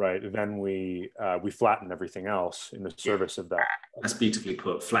 right, then we flatten everything else in the service of that. That's beautifully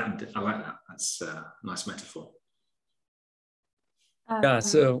put. Flattened. I like that. That's a nice metaphor. Yeah.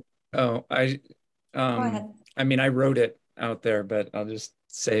 So, go ahead. I mean, I wrote it out there, but I'll just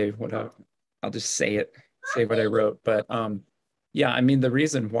say what I wrote. But yeah, I mean, the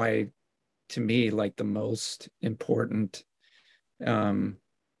reason why, to me, like the most important,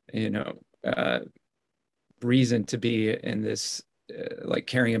 reason to be in this, like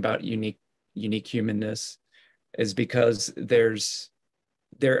caring about unique humanness, is because there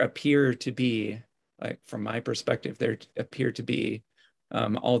appear to be, like from my perspective, there appear to be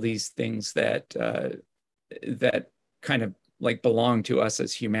all these things that kind of like belong to us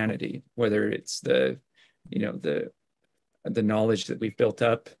as humanity, whether it's the knowledge that we've built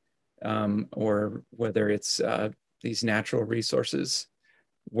up, or whether it's these natural resources,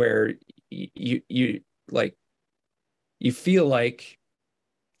 where you feel like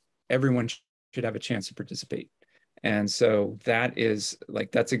everyone should have a chance to participate. And so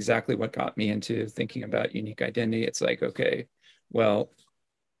that's exactly what got me into thinking about unique identity. It's like, okay, well,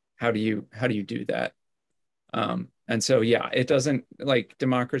 how do you do that? And so, yeah, it doesn't, like,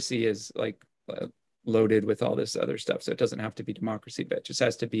 democracy is like loaded with all this other stuff. So it doesn't have to be democracy, but it just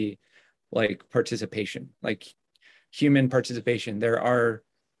has to be like participation, like human participation. There are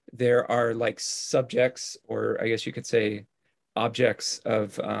like subjects, or I guess you could say objects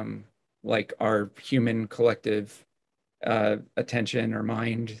of like our human collective attention or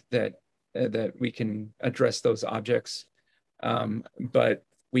mind that that we can address those objects, but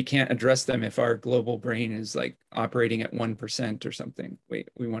we can't address them if our global brain is like operating at 1% or something. We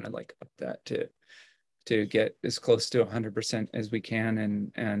want to like up that to get as close to 100% as we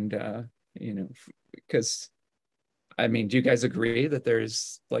can, and you know, because I mean, do you guys agree that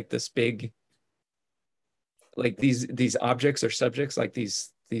there's like this big, like these objects or subjects, like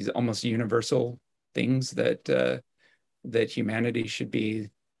these almost universal things that that humanity should be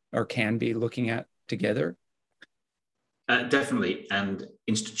or can be looking at together? Definitely, and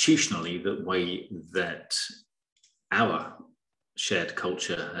institutionally, the way that our shared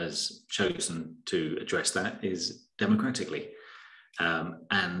culture has chosen to address that is democratically.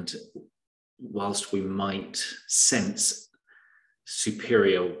 And whilst we might sense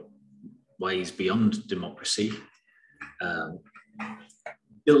superior ways beyond democracy,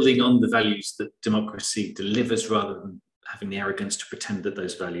 building on the values that democracy delivers rather than having the arrogance to pretend that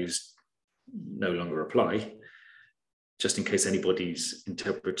those values no longer apply, just in case anybody's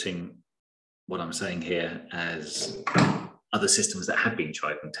interpreting what I'm saying here as other systems that have been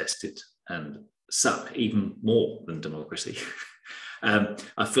tried and tested and suck even more than democracy.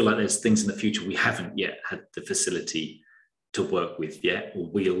 I feel like there's things in the future we haven't yet had the facility to work with yet or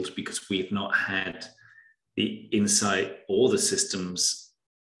wield because we've not had the insight or the systems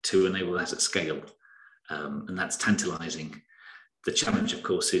to enable that at scale. And that's tantalizing. The challenge, of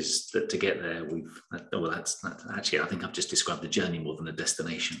course, is that to get there, that's actually, I think I've just described the journey more than the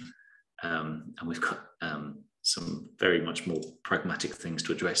destination. And we've got some very much more pragmatic things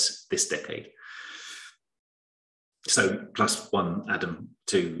to address this decade. So +1, Adam,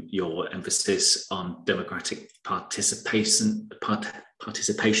 to your emphasis on democratic participation,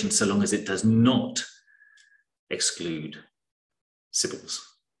 so long as it does not exclude civils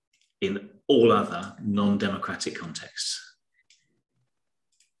in all other non-democratic contexts,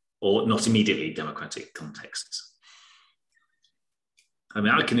 or not immediately democratic contexts. I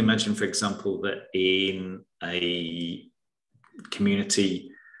mean, I can imagine, for example, that in a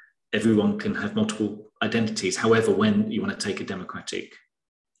community, everyone can have multiple identities. However, when you want to take a democratic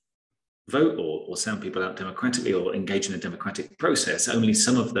vote or sound people out democratically or engage in a democratic process, only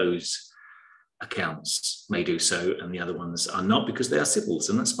some of those accounts may do so and the other ones are not because they are civils,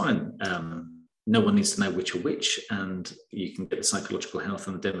 and that's fine. No one needs to know which are which, and you can get the psychological health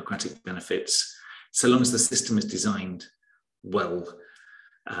and the democratic benefits so long as the system is designed well.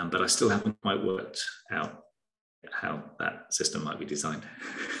 But I still haven't quite worked out how that system might be designed.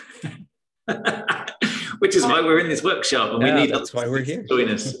 Which is why we're in this workshop, and we need that's why we're here. To join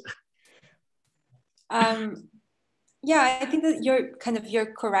us. Yeah, I think that your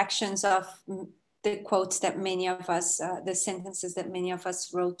corrections of the quotes that many of us, the sentences that many of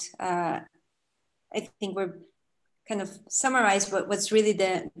us wrote, I think were kind of summarize what's really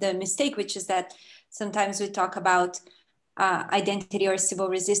the mistake, which is that sometimes we talk about identity or civil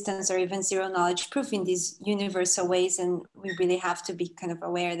resistance or even zero knowledge proof in these universal ways, and we really have to be kind of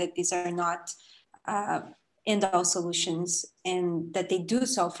aware that these are not end-all solutions, and that they do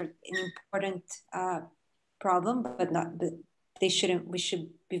solve for an important problem, but they shouldn't. We should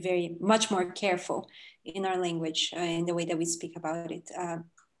be very much more careful in our language, in the way that we speak about it,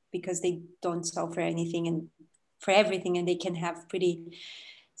 because they don't solve for anything and for everything, and they can have pretty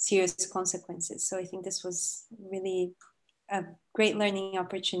serious consequences. So I think this was really a great learning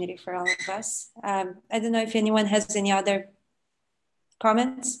opportunity for all of us. I don't know if anyone has any other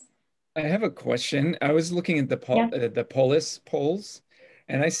comments. I have a question. I was looking at the Polis polls,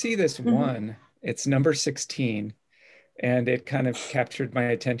 and I see this one. It's number 16, and it kind of captured my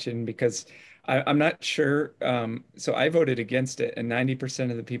attention because I'm not sure. So I voted against it, and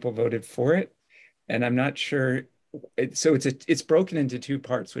 90% of the people voted for it, and I'm not sure. So it's broken into two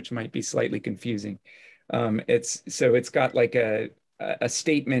parts, which might be slightly confusing. It's got like a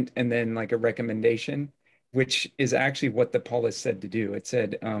statement and then like a recommendation, which is actually what the polis said to do. It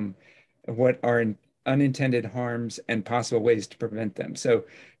said, what are unintended harms and possible ways to prevent them. So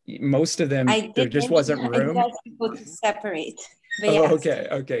most of them, there just wasn't room. I people to separate. Oh, yes.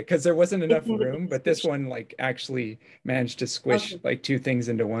 Okay. Because there wasn't enough room, but this one like actually managed to squish like two things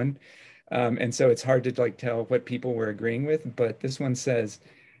into one. And so it's hard to like tell what people were agreeing with, but this one says,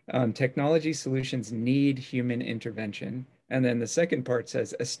 technology solutions need human intervention. And then the second part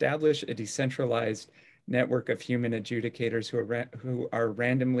says, establish a decentralized network of human adjudicators who are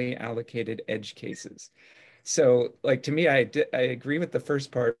randomly allocated edge cases. So like, to me, I agree with the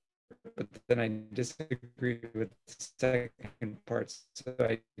first part, but then I disagree with the second part. So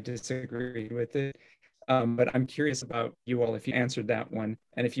I disagree with it. But I'm curious about you all, if you answered that one.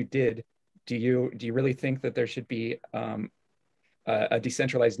 And if you did, do you really think that there should be a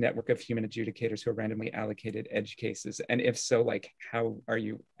decentralized network of human adjudicators who are randomly allocated edge cases? And if so, like, how are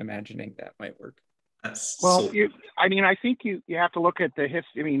you imagining that might work? Well, I mean, I think you have to look at the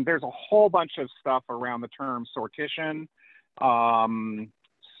history. I mean, there's a whole bunch of stuff around the term sortition.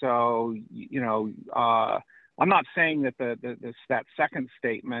 So, you know, I'm not saying that that second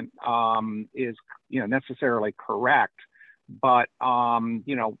statement is, you know, necessarily correct, but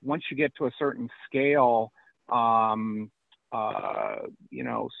you know, once you get to a certain scale, you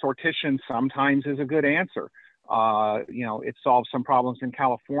know, sortition sometimes is a good answer. You know, it solves some problems in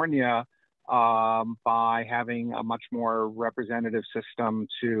California by having a much more representative system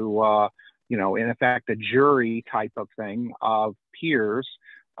to, you know, in effect, a jury type of thing of peers,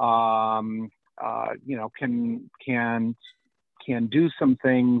 you know, can do some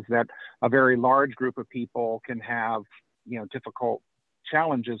things that a very large group of people can have, you know, difficult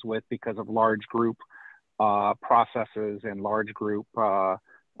challenges with because of large group processes and large group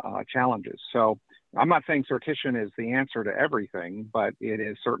challenges. So I'm not saying sortition is the answer to everything, but it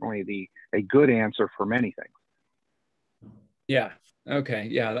is certainly a good answer for many things. Yeah. Okay.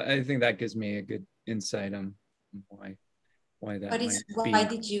 Yeah, I think that gives me a good insight on why that why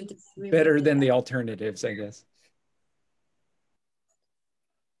did you disagree better with than that? the alternatives, I guess.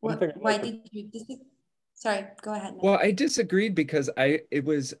 Why did you disagree? Sorry, go ahead. Well, I disagreed because it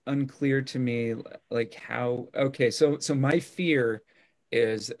was unclear to me, like how, okay, so my fear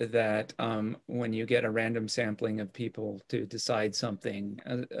is that when you get a random sampling of people to decide something,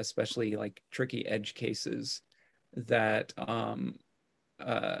 especially like tricky edge cases, that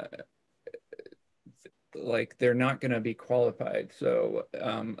like they're not going to be qualified. So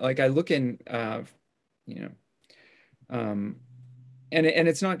like I look in, you know, and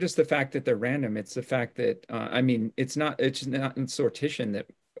it's not just the fact that they're random, it's the fact that I mean, it's not in sortition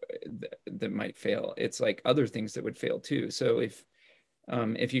that might fail. It's like other things that would fail too. So if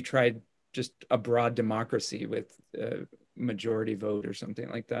you tried just a broad democracy with a majority vote or something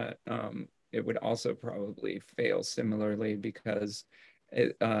like that, it would also probably fail similarly because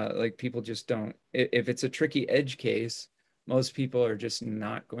like people just don't, if it's a tricky edge case, most people are just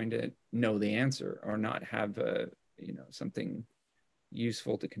not going to know the answer or not have you know, something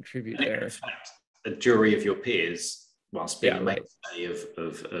useful to contribute there. In fact, a jury of your peers, whilst being a right. mainstay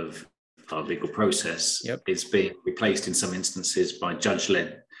of our legal process, is being replaced in some instances by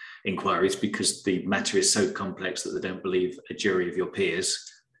judge-led inquiries because the matter is so complex that they don't believe a jury of your peers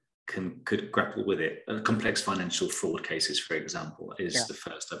could grapple with it. Complex financial fraud cases, for example, is the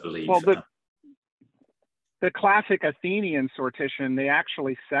first, I believe. Well, the classic Athenian sortition, they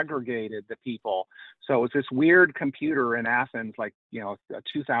actually segregated the people. So it was this weird computer in Athens, like, you know, a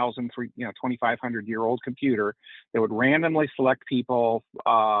 2,500-year-old computer that would randomly select people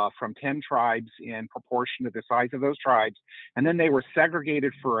from 10 tribes in proportion to the size of those tribes. And then they were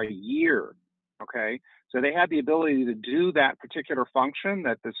segregated for a year, okay? So they had the ability to do that particular function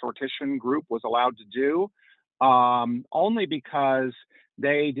that the sortition group was allowed to do only because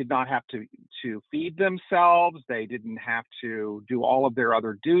they did not have to feed themselves. They didn't have to do all of their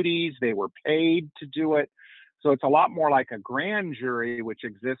other duties. They were paid to do it. So it's a lot more like a grand jury, which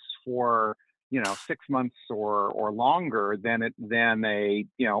exists for, you know, 6 months or longer than a,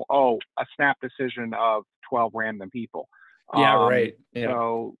 you know, a snap decision of 12 random people. Yeah, right. Yeah.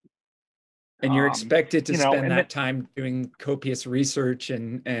 So, and you're expected to spend that time doing copious research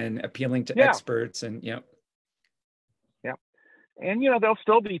and appealing to experts and, you know. And, you know, there'll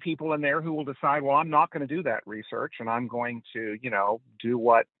still be people in there who will decide, well, I'm not going to do that research and I'm going to, you know, do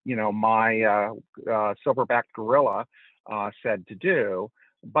what, you know, my silverback gorilla said to do,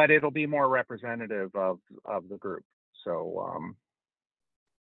 but it'll be more representative of the group. So,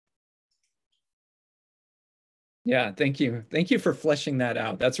 yeah, thank you. Thank you for fleshing that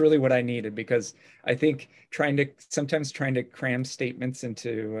out. That's really what I needed, because I think sometimes trying to cram statements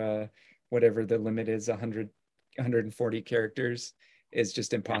into whatever the limit is, 140 characters is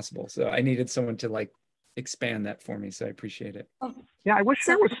just impossible. So I needed someone to like expand that for me. So I appreciate it. Yeah, I wish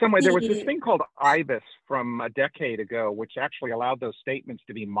there was some way. There was this thing called IBIS from a decade ago, which actually allowed those statements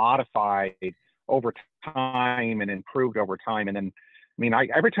to be modified over time and improved over time. And then, I mean,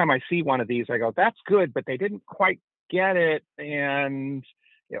 every time I see one of these, I go, that's good, but they didn't quite get it. And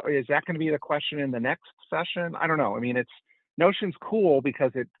you know, is that going to be the question in the next session? I don't know. I mean, Notion's cool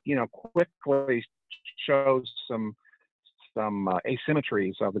because it, you know, quickly shows some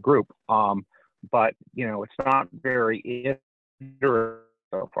asymmetries of the group, but you know, it's not very iterative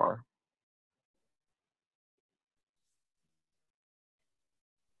so far.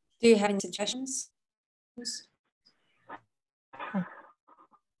 Do you have any suggestions?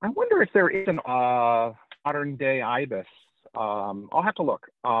 I wonder if there is an modern day IBIS. I'll have to look.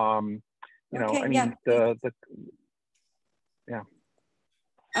 You know, I mean, yeah.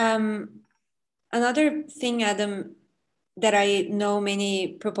 Another thing, Adam, that I know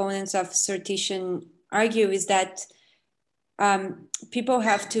many proponents of sortition argue is that people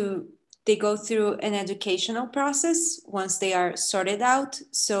they go through an educational process once they are sorted out.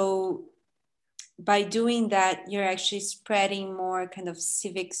 So by doing that, you're actually spreading more kind of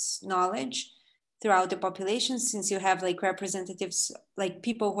civics knowledge throughout the population, since you have like representatives, like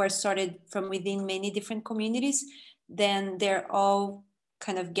people who are sorted from within many different communities, then they're all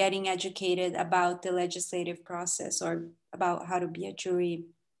kind of getting educated about the legislative process or about how to be a jury.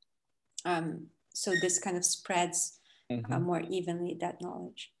 So this kind of spreads more evenly, that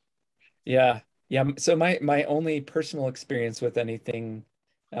knowledge. Yeah. So my only personal experience with anything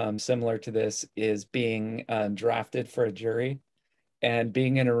similar to this is being drafted for a jury and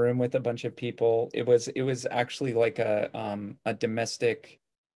being in a room with a bunch of people. It was actually like a domestic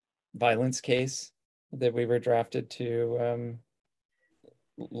violence case that we were drafted to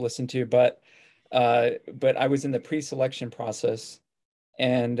listen to, but I was in the pre-selection process,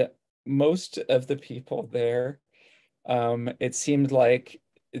 and most of the people there, it seemed like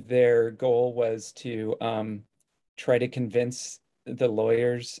their goal was to try to convince the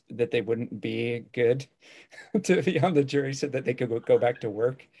lawyers that they wouldn't be good to be on the jury so that they could go back to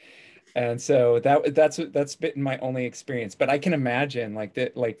work. And so that's been my only experience. But I can imagine I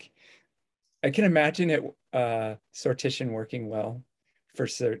can imagine it sortition working well for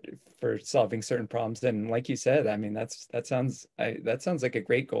solving certain problems. And like you said, I mean that sounds like a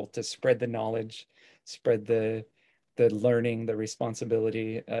great goal, to spread the knowledge, spread the learning, the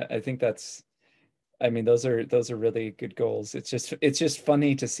responsibility. I think those are really good goals. It's just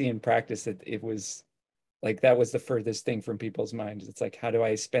funny to see in practice that it was like that was the furthest thing from people's minds. It's like, how do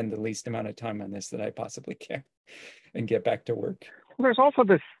I spend the least amount of time on this that I possibly can and get back to work? Well, there's also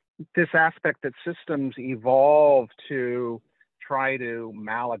this aspect that systems evolve to try to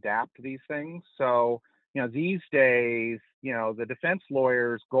maladapt these things. So, you know, these days, you know, the defense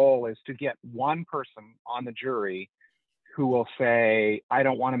lawyer's goal is to get one person on the jury who will say, I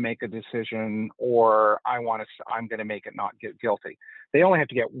don't want to make a decision, or I'm going to make it not guilty. They only have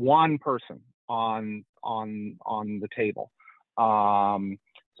to get one person on the table.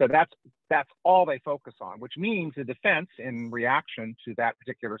 So that's all they focus on, which means the defense, in reaction to that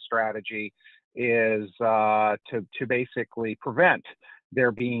particular strategy, is to basically prevent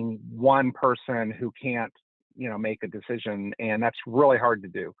there being one person who can't, you know, make a decision, and that's really hard to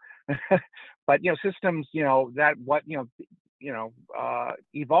do. But, you know, systems, you know,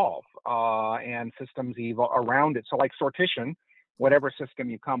 evolve, and systems evolve around it. So like sortition, whatever system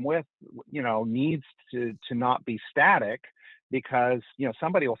you come with, you know, needs to not be static, because, you know,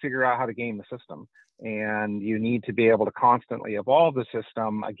 somebody will figure out how to game the system, and you need to be able to constantly evolve the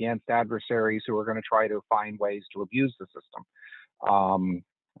system against adversaries who are going to try to find ways to abuse the system.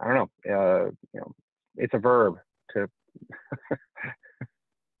 I don't know, you know, it's a verb to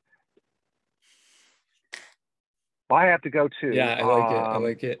I have to go too. Yeah, I like it. I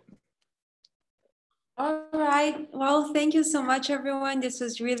like it. All right. Well, thank you so much, everyone. This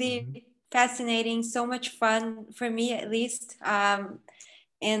was really fascinating. So much fun for me, at least, and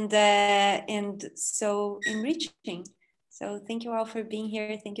so enriching. So thank you all for being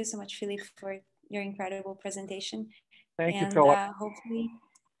here. Thank you so much, Philip, for your incredible presentation. Thank you, Philip. Hopefully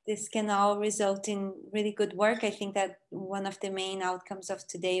this can all result in really good work. I think that one of the main outcomes of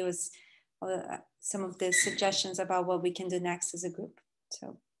today was some of the suggestions about what we can do next as a group.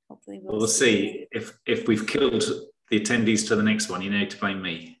 So hopefully we'll see. If we've killed the attendees to the next one, you know to blame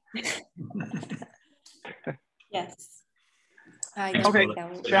me. Yes. Okay,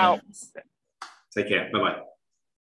 ciao. Take care. Bye-bye.